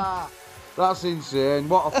on, lad. Ah, that's insane.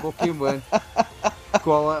 What a fucking win.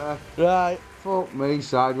 Quality. Right, Fuck me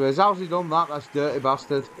sideways. How's he done that? That's dirty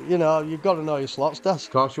bastard. you know, you've got to know your slots, Das.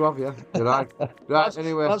 Of course you have, yeah. You're right. Right,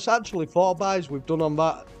 anyway. That's actually 4 buys we've done on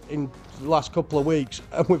that in the last couple of weeks,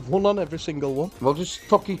 and we've won on every single one. We'll just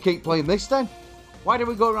fucking keep playing this then. Why do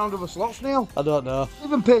we go around with the slots, Neil? I don't know.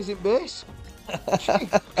 Even pays in base. Gee,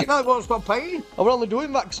 you know it won't stop paying. And we're only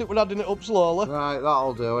doing that because we're adding it up slowly. Right,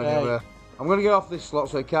 that'll do anyway. Right. I'm going to get off this slot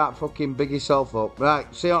so you can't fucking big yourself up. Right,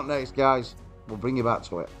 see you on next, guys. We'll bring you back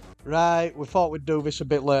to it. Right, we thought we'd do this a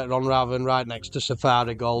bit later on rather than right next to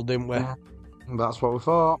Safari Gold, didn't we? That's what we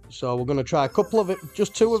thought. So we're going to try a couple of it,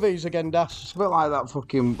 just 2 of these again, Das. It's a bit like that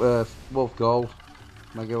fucking Wolf Gold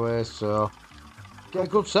Megaways, so get a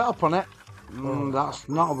good setup on it. That's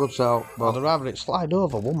not a good setup. I'd But rather it slide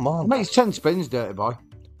over one more. makes 10 spins, dirty boy.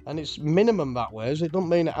 And it's minimum that ways, it doesn't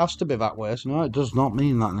mean it has to be that ways. No, it does not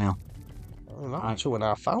mean that, Neil. Oh, that's Right.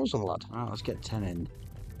 2,500, lad. Right, let's get 10 in.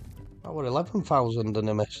 That were 11,000 and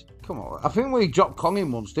a miss. Come on. I think we dropped Kong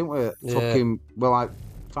in once, didn't we? Yeah. Fucking, we're like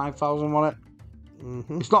 5,000 on it.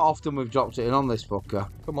 Mm-hmm. It's not often we've dropped it in on this fucker.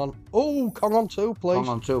 Come on. Oh, Kong on 2, please. Kong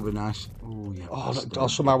on 2 would be nice. Oh, yeah. Oh, bastard. or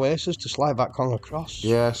some Oasis to slide that Kong across.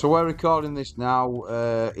 Yeah, so we're recording this now.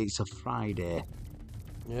 It's a Friday.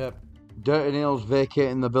 Yep. Dirty Neil's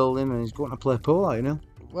vacating the building and he's going to play pool, you know?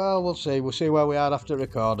 Well, we'll see. We'll see where we are after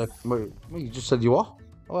recording. Well, you just said you are?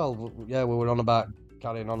 Well, yeah, we were on about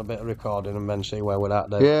carrying on a bit of recording and then see where we're at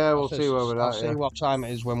then. Yeah, we'll see where we're I'll at, see yeah. what time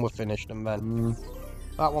it is when we're finished and then.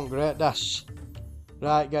 That one great, Das.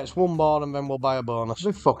 Right, gets one more and then we'll buy a bonus.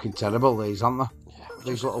 They're fucking terrible, these, aren't they?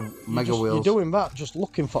 These little mega wheels. You're doing that, just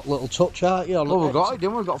looking for little touch, aren't you? Well, we've got it,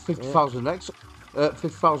 didn't we? We've got 50,000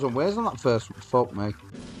 50,000 ways on that first. Fuck me.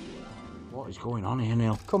 What is going on here,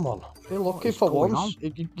 Neil? Come on, be lucky is for going once.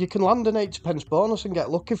 You can land an 80 pence bonus and get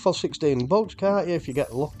lucky for 16 bucks, can't you? If you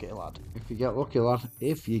get lucky, lad. If you get lucky, lad.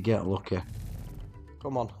 If you get lucky.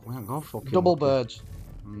 Come on. We ain't got fucking Double lucky. birds.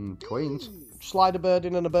 Queens. Slide a bird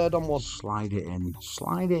in and a bird on 1. Slide it in.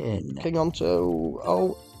 Slide it in. King on 2.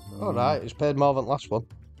 Oh, alright, it's paid more than last one.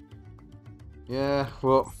 Yeah,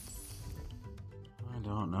 but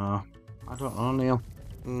don't know. I don't know,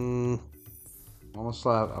 Neil.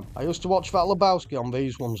 Honestly, I used to watch that Lebowski on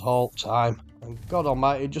these ones all the time. And God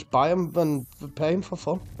almighty, just buy them and pay them for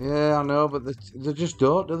fun. yeah, I know, but they just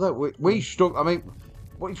don't, do they? We struck. I mean,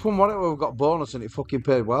 which one was it? We've got bonus and it fucking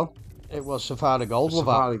paid well. It was Safari Gold with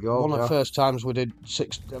Safari that. Gold, One of the first times we did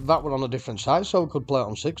that one on a different site, so we could play it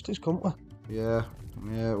on 60s, couldn't we? Yeah,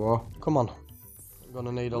 well. Come on. We're going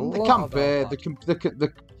to need a lot. They can pay.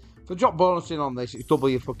 If they drop bonus in on this, it's double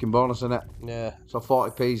your fucking bonus, isn't it? Yeah. So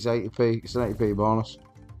 40p is 80p. It's an 80p bonus.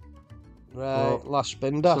 Right, last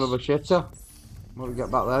spin dash. Son of a shitter. What do we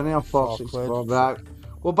get back there now? 464. Right.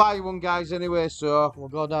 We'll buy you one, guys, anyway, so. We'll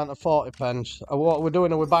go down to 40 pence. What are we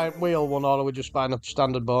doing? Are we buying wheel one or are we just buying a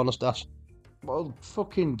standard bonus dash? Well,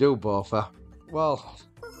 fucking do both, Well.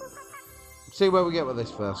 See where we get with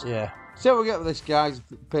this first. Yeah. See where we get with this, guys.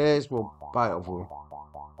 If it pays, we'll buy it over.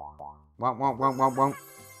 Wow.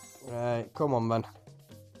 Right, come on, man.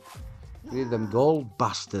 We need them gold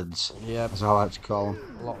bastards. Yeah. That's how I like to call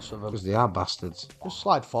them. Lots of them. Because they are bastards. Just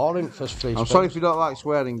slide 4 in first 3 I'm spins. sorry if you don't like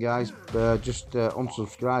swearing, guys. Just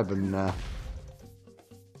unsubscribe and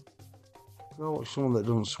go watch someone that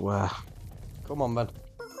doesn't swear. Come on, man.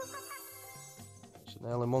 It's an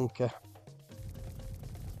early monkey.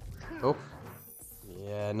 Oh.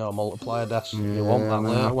 Yeah, no multiplier dash. Yeah, You want that no.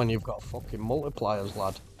 later when you've got fucking multipliers,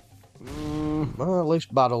 lad. Well, at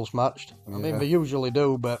least battles matched. I mean, they usually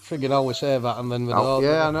do, but friggin' hell we say that and then they don't.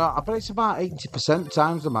 Yeah, I know. I bet it's about 80%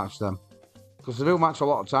 times they match them. Because they do match a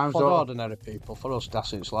lot of times, For don't ordinary people, for us,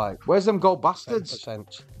 that's it's like Where's them gold bastards?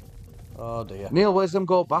 10%. Oh dear. Neil, where's them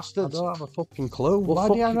gold I bastards? don't have a fucking clue. Well,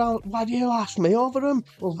 Why do you ask me over them?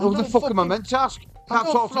 Well, who the fuck am I meant to ask? Can't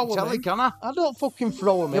don't talk to throw the 'em telly, in. can I? I don't fucking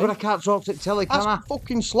throw them Yeah, in. but I can't talk to the telly, can I? That's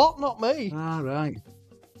fucking Slot, not me. Ah, right.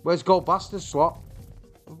 Where's gold bastards, Slot?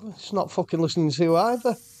 It's not fucking listening to you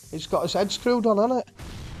either. It's got its head screwed on, hasn't it?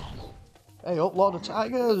 Hey up, Lord of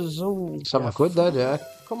Tigers. Oh, £7 there, dear.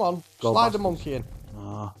 Come on, Gold slide bastard. the monkey in.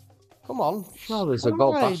 Ah. Come on. Sure, there's a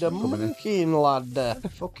gold Slide bastard the coming in. monkey in, lad. There's a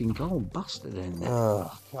fucking gold bastard in there.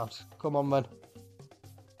 Oh, God. Come on, man.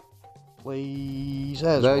 Please.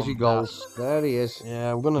 There's There's one. your gold. That's- There he is.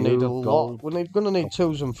 Yeah, we're going to You need a lot. gold. We're going to need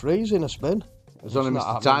 2s and 3s in a spin. There's only It's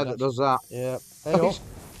Mr. not Ty happening, that does that. Yeah. Hey up.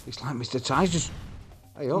 It's like Mr. Ty's just...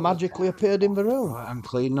 Hey up. Magically appeared in the room. Right, I'm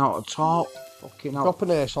clean out the top. Fucking up. Drop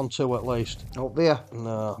an ace on 2 at least. Up there.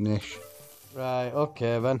 No. Nish. Right,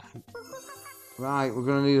 okay then. Right, we're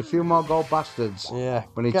going to need a few more gold bastards. Yeah.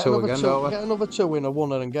 We need Get 2 another again, don't we? Get another 2 in a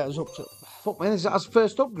 1 and get us up to... Fuck man, is that his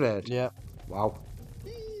first upgrade? Yeah. Wow.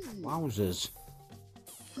 Wowzers.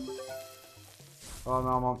 Oh no,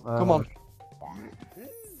 I'm on. Come on.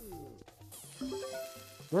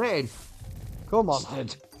 Get it in. Come on.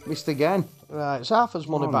 Bastard. Missed again. Right, it's Arthur's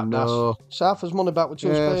money Oh, back, no. Dash. It's Arthur's money back with 2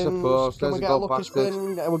 Yeah, I spins. suppose. Can There's we a get a gold lucky bastard.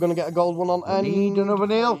 spin? We're going to get a gold one on Need another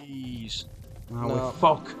nail. Please. Oh, No. we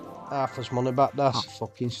fuck. Arthur's money back, Dash. That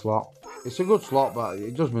fucking slot. It's a good slot, but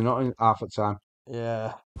it does me nothing half the time.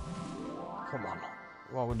 Yeah. Come on.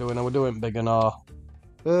 What are we doing? Are we doing big and all?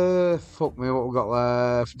 Fuck me, what we got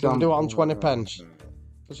left? Do we do it on 20 pence?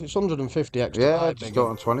 Because it's 150 extra Yeah, buy, just big do it un.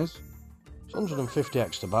 on 20s. It's 150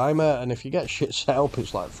 extra buy, mate, and if you get shit set up,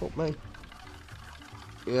 it's like, fuck me.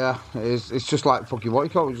 Yeah, it is. It's just like fucking what you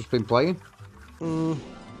call it, we've just been playing. What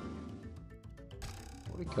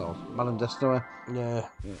do you call it? Madam Destiny? Yeah.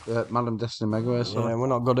 Madam Destiny Megaways, sorry. Yeah, we're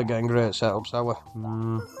not good at getting great setups, are we?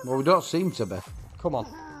 No. Well, we don't seem to be. Come on.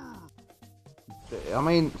 I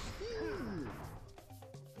mean,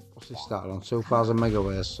 what's this started on? 2,000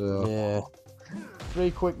 Megaways, so... Yeah.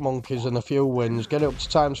 3 quick monkeys and a few wins. Get it up to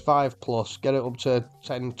times 5 plus. Get it up to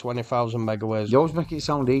 10, 20,000 megaways. You always make it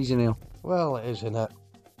sound easy, Neil. Well, it is, innit?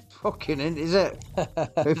 Fucking in, is it?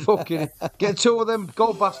 Hey, fucking get 2 of them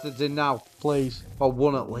gold bastards in now. Please. Or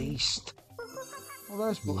 1 at least. Well,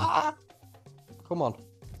 there's one. Come on.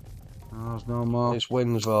 Oh, there's no more. It's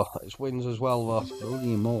wins, though. It's wins as well, though. Building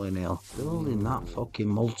your multi, Neil. Building that fucking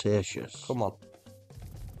multitious. Come on.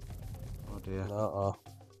 Oh dear. Uh-oh.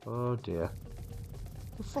 Oh dear.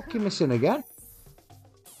 We're fucking missing again.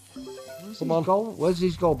 Come on. Where's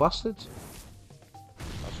these gold bastards?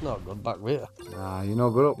 That's not good. Back with you. Nah, you're not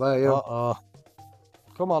good up there, you. Uh-oh.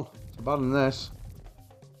 Come on. It's better than this.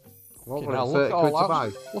 What Fucking was hell, it, look 30 at quid all to buy?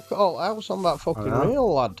 else. Look at all else on that fucking know.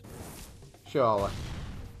 reel, lad. Surely.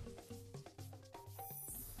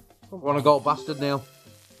 Want a gold bastard, Neil?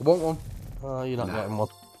 I want one. Oh, you're not getting one.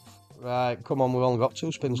 Right, come on. We've only got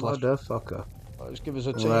 2 spins left. Motherfucker. Let's give us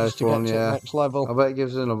a Well, chance there's to get one, to yeah. the next level. I bet he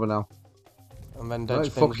gives us another now. And then dead Right,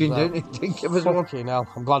 spins. fucking as well. didn't he? Didn't give us one. Fucking hell.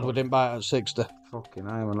 I'm glad we didn't buy it at 60. Fucking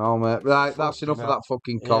I don't know, mate. Right, that's enough of hell. that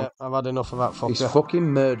fucking con. Yeah, I've had enough of that fucker. He's fucking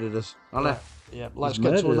murdered us, hasn't he? Yeah, let's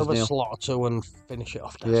get to another slot or two and finish it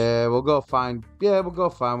off. Yeah, we'll go find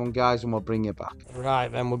one, guys, and we'll bring you back. Right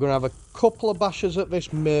then, we're going to have a couple of bashes at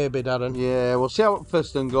this, maybe, Darren. Yeah, we'll see how it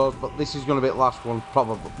first one goes, but this is going to be the last one,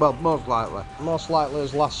 probably. Well, most likely. Most likely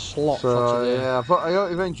as last slot for today. Yeah, I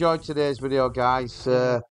hope you've enjoyed today's video, guys.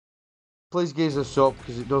 Please give us a sub,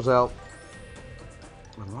 because it does help.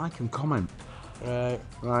 And like and comment.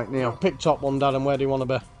 Right, Neil. Pick top one, Darren. Where do you want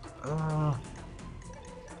to be?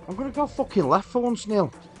 I'm going to go fucking left for once,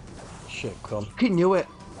 Neil. Shit cunt. Fucking knew it.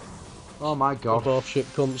 Oh my god. We're both shit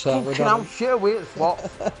cunts, aren't we, fucking hell, shit are we at slots?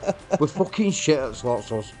 We're fucking shit at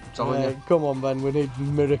slots, us. I'm telling you. Come on, Ben. We need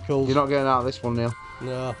miracles. You're not getting out of this one, Neil.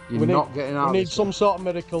 No. You're not getting out of this. We need some sort of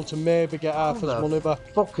miracle to maybe get half his money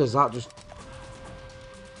back. Fuck is that just...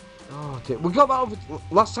 Oh, dear. We got that over...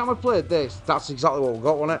 Last time we played this, that's exactly what we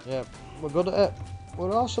got, wasn't it? Yeah, we're good at it.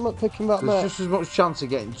 We're awesome at picking that, mate. There's just as much chance of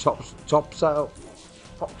getting top set up.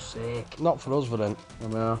 Fuck's sake. Not for us, then.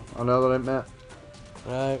 I know that ain't, mate.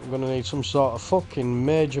 Right, we're going to need some sort of fucking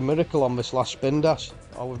major miracle on this last spin dash.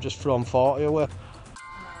 Or we've just thrown 40 away.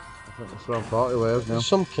 I think we've thrown 40 away, now. There's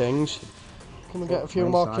some kings. Can we get a few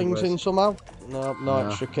more kings in somehow? No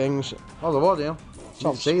extra kings. Oh, there were, Neil. You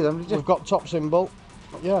didn't see them, did you? We've got top symbol.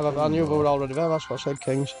 Yeah, I knew we were already there, that's what I said,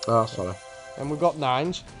 kings. Oh, sorry. And we've got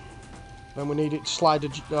nines. Then we need it to slide a...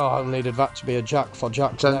 Oh, I needed that to be a jack for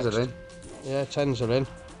jack. Tens are in. Yeah, tens are in.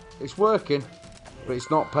 It's working, but it's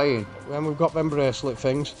not paying. Then we've got them bracelet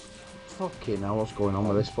things. Fucking hell, what's going on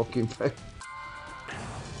with this fucking thing?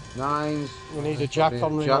 Nines. We need a jack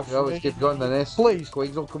on the Jack, let's keep going then this. Please.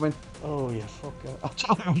 Queens will come in. Oh, you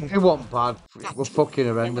fucker. It wasn't bad. We're fucking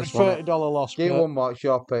horrendous. $30 loss. Give one more, it's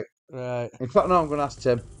your pick. Right. In fact, no, I'm going to ask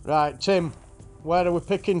Tim. Right, Tim. Where are we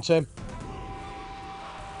picking, Tim?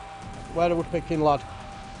 Where are we picking, lad?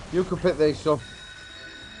 You can pick these, son.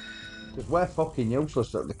 Because we're fucking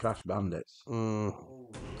useless at the Crash Bandits.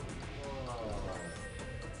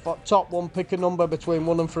 Top one, pick a number between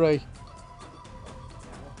 1 and 3.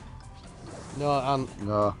 No, and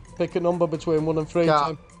no. Pick a number between 1 and 3,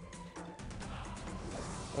 Tim.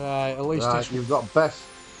 Right, at least it's... You've got best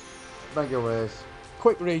Megaways.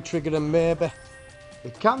 Quick re-trigger and maybe.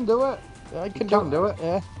 It can do it. Yeah, it can do it.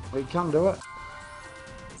 Yeah. It can do it.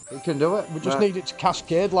 It can do it. We just need it to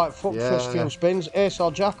cascade like fuck first few spins. Ace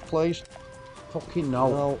or jack, please. Fucking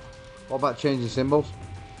no. What about changing symbols?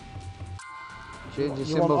 Changing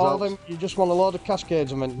symbols. You just want a load of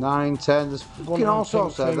cascades, I mean. 9, 10. There's fucking all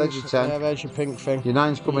sorts there. There's your 10. Yeah, there's your pink thing. Your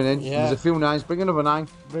 9's coming in. Yeah. There's a few 9s. Bring another 9.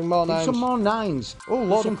 Bring more 9s. Some more 9s. Oh,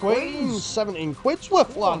 load of queens. 17 quid's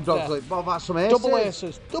worth, lad. What about some aces? Double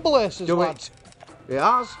aces. Double aces, do lad. It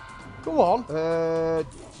has. Go on.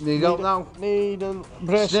 Need help now. Need a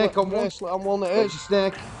bracelet on one. It is.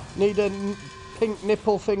 Snake. Need a pink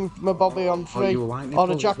nipple thing for my bobby on 3. Oh, you like nipples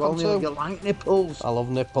on a jack on 2. You like nipples. I love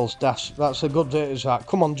nipples, Dash. That's a good date, is that?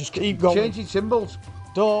 Come on, just keep going. Changing symbols.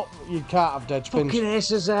 Don't. You can't have dead spins. Fucking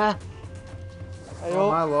aces there. Hey, oh,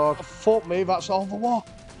 my lord. Fuck me, that's all the war.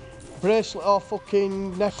 Bracelet or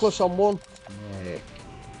fucking necklace on 1. Nick.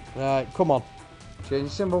 Right, come on. Changing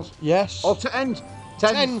symbols. Yes. Or to end.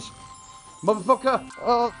 Tens.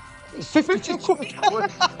 Motherfucker. 52 quid.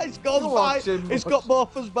 It's gone by. It's got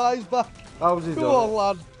both his buys back. How's he done Go on,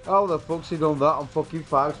 lad. How the fuck's he done that on fucking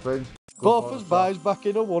 5 spins? Both his buys back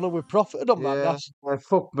in a 1 and we profited on that.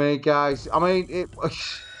 Fuck me, guys. I mean,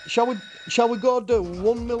 Shall we go do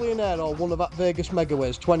 1 millionaire or one of that Vegas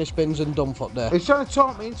Megaways, 20 spins and done for day? He's trying to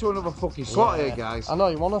talk me into another fucking slot here, guys. I know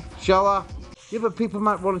you wanna. Shall I? Yeah, but people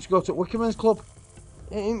might want to go to Wickerman's Club.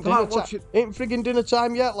 It ain't friggin' dinner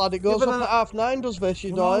time yet, lad. It goes up at 9:30, does this,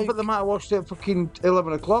 you know? But they might have watched it at fucking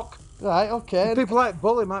 11 o'clock. Right, okay. And people like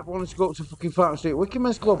Bully might want to go up to fucking Fountain Street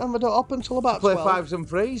Wickerman's Club. And we don't up until about 12. Play 5s and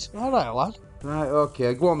 3s. Alright, lad. Right,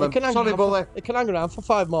 okay. Go on then. Sorry, Bully. It can hang around for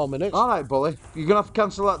 5 more minutes. Alright, Bully. You're going to have to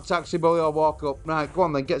cancel that taxi, Bully, or walk up. Right, go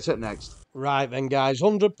on then. Get to it next. Right then, guys.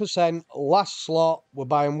 100%. Last slot. We're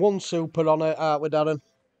buying 1 super on it, aren't we, Darren?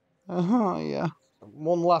 Yeah.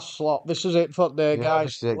 1 last slot. This is it for today,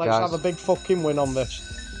 guys. Let's have a big fucking win on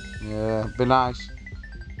this. Yeah, be nice.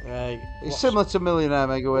 Right. It's similar to Millionaire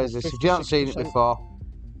Megaways, this. If you haven't seen it before.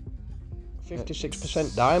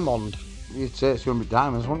 56% diamond. You'd say it's going to be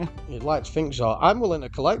diamonds, wouldn't you? You'd like to think so. I'm willing to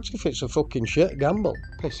collect if it's a fucking shit gamble.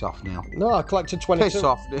 Piss off, Neil. No, I collected 22. Piss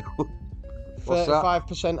off, Neil.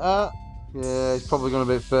 35% art. Yeah, it's probably going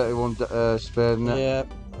to be 31 spade, isn't it? Yeah.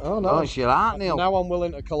 Oh, no. Oh, it's your art, Neil. Now I'm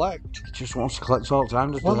willing to collect. He just wants to collect all the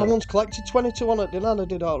time, doesn't he? Well, I once collected 22 on it, didn't I? I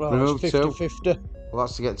did all right. Remove 50-50. Well,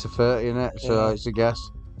 that's to get to 30, innit? So it's a guess.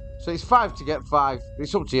 So it's 5 to get 5.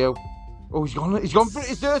 It's up to you. Oh, he's gone for it.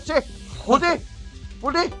 He's dirty. Would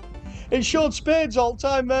he? It showed spades all the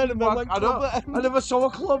time, man, and then went club at end. I never saw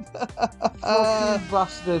a club. Fucking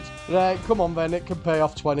bastard. Right, come on, then. It can pay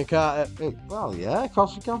off 20, can't it? Well, yeah, of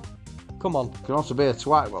course it can. Come on. It can also be a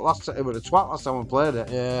twat. Well, it was a twat last time we played it.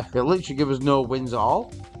 Yeah. It literally gave us no wins at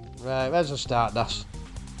all. Right, there's a start, Das.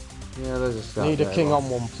 Yeah, there's a start. Need a king on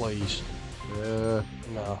one, please. No.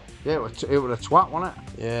 Yeah, it was a twat, wasn't it?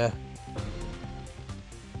 Yeah.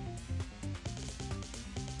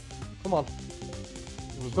 Come on.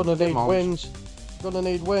 We're gonna need wins. Gonna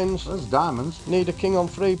need wins. There's diamonds. Need a king on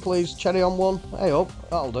 3, please. Cherry on 1. Hey up,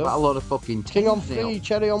 that'll do. Got a load of fucking king on 3,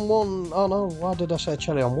 cherry on 1. Oh no, why did I say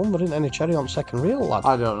cherry on 1? There isn't any cherry on second reel, lad.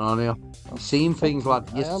 I don't know, Neil. You've seen things,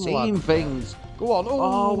 lad. You've seen things. Go on.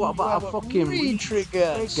 Oh, what about a fucking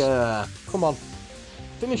re-trigger? Come on.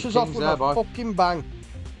 Finish us off with a fucking bang.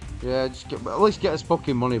 Yeah, at least get us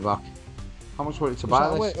fucking money back. How much would it to buy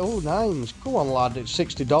this? Oh, 9s. Go on, lad. It's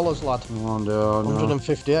 $60, lad. Oh, no.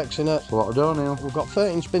 150x in it. It's a lot of dough, Neil. We've got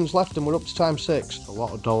 13 spins left and we're up to time 6. A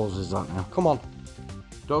lot of dollars is that now. Come on.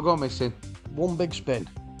 Don't go missing. One big spin.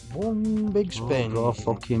 One big spin. Don't go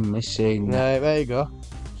fucking missing. Right, there you go.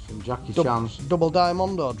 Some Jackie Chan's. Double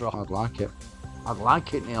Diamondo drop. I'd like it. I'd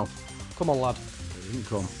like it, Neil. Come on, lad. It didn't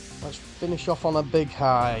come. Let's finish off on a big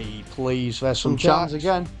high, please. There's some chance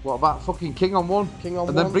again. What about fucking king on 1? King on 1.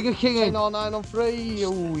 And then bring a king in. 10 or 9 on 3.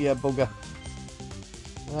 Oh, yeah, bugger.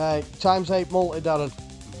 Right, times 8 multi, Darren.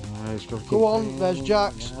 Go on, there's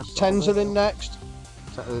jacks. 10s are in next.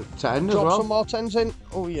 10 as Drop well. some more 10s in.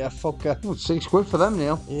 Oh, yeah, fucker. Oh, £6 for them,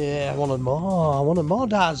 Neil. Yeah, I wanted more,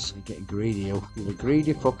 Daz. You're getting greedy, you. You're a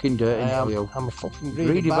greedy fucking dirty Neil. I'm a fucking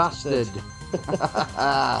greedy bastard.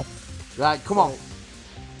 Right, come on.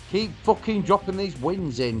 Keep fucking dropping these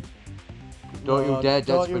wins in. Don't you dare dead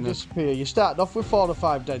spinners. Don't you disappear. You started off with 4 or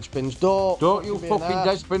 5 dead spins. Don't you fucking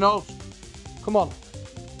dead spinners. Come on.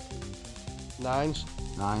 9s.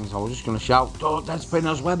 9s. I was just going to shout, don't dead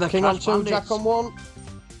spinners. Where the king on Crash 2, Bandits? jack on 1.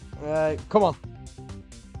 Right, come on.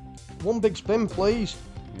 One big spin, please.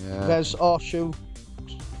 Yeah. There's horseshoe.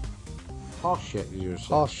 Horse shit, you say?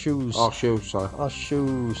 Horseshoes. Horseshoes, sorry.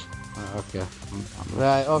 Horseshoes. Okay.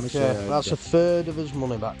 Right, okay. That's a third of his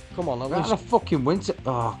money back. Come on, at least. a fucking win.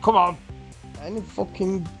 Oh, come on. Any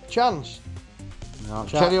fucking chance? No.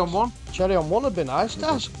 Cherry on 1? Cherry on 1 would be nice,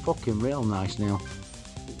 Daz. Fucking real nice, Neil.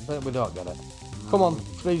 But we don't get it. No. Come on,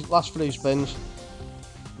 last 3 spins.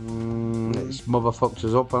 It's motherfucked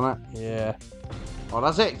us up, hasn't it? Yeah. Oh,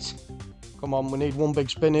 that's it. Come on, we need one big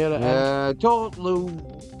spin here at end. Don't lose.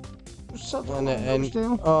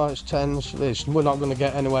 Oh, it's 10s. We're not going to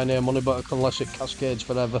get anywhere near money back unless it cascades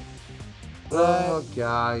forever. Oh,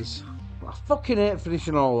 guys. I fucking hate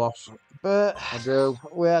finishing all loss. But I do.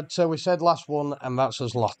 We said last one, and that's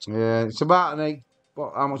us lot. Yeah, it's about an 8.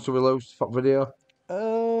 How much do we lose for video?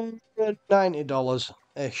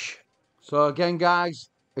 $90-ish. So again, guys,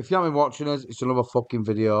 if you haven't been watching us, it's another fucking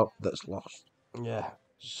video that's lost. Yeah.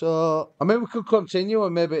 So I mean, we could continue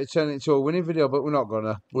and maybe turn it into a winning video, but we're not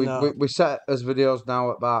gonna. We set as videos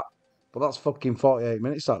now at that, but that's fucking 48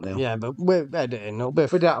 minutes, that now. Yeah, but we're editing. It'll be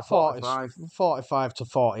 45 to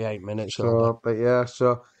 48 minutes. So, but yeah,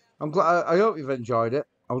 so I'm glad. I hope you've enjoyed it.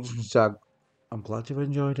 I was just gonna say, I'm glad you've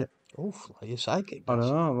enjoyed it. Oof, you're psychic. I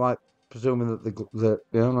know. I'm like presuming that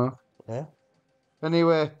no. Yeah.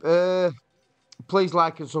 Anyway, please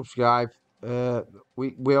like and subscribe.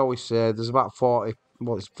 We always say there's about 35-40%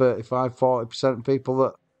 of people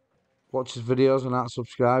that watch his videos and aren't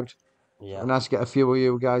subscribed. Yeah. And nice to get a few of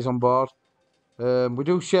you guys on board. We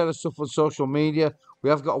do share the stuff on social media. We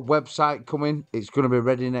have got a website coming. It's going to be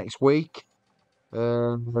ready next week.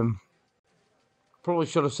 Probably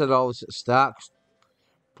should have said all this at the start.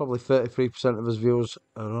 Probably 33% of us viewers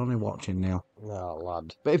are only watching now. No,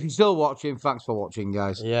 lad. But if you're still watching, thanks for watching,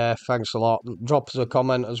 guys. Yeah, thanks a lot. Drop us a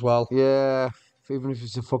comment as well. Yeah, even if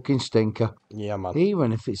it's a fucking stinker. Yeah, man.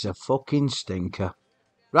 Even if it's a fucking stinker.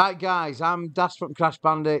 Right, guys, I'm Das from Crash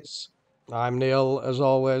Bandits. I'm Neil. As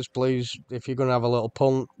always, please, if you're going to have a little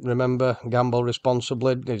punt, remember, gamble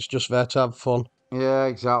responsibly. It's just there to have fun. Yeah,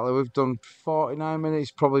 exactly. We've done 49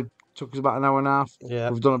 minutes. Probably took us about an hour and a half. Yeah.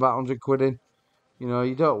 We've done about 100 quid in. You know,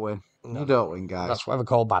 you don't win. No. You don't win, guys. That's why we're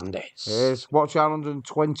called bandits. Yes. Watch our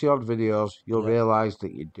 120 odd videos. You'll realise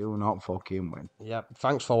that you do not fucking win. Yep.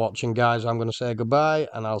 Thanks for watching, guys. I'm going to say goodbye,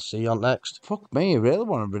 and I'll see you on next. Fuck me, you really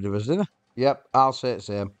want rid of us, didn't you? Yep, I'll say the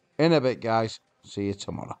same. In a bit, guys. See you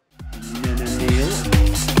tomorrow.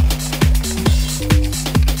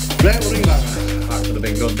 Right, we'll ring back. That could have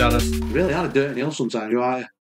been good, Darren. Really had a dirty Neil sometimes, you are.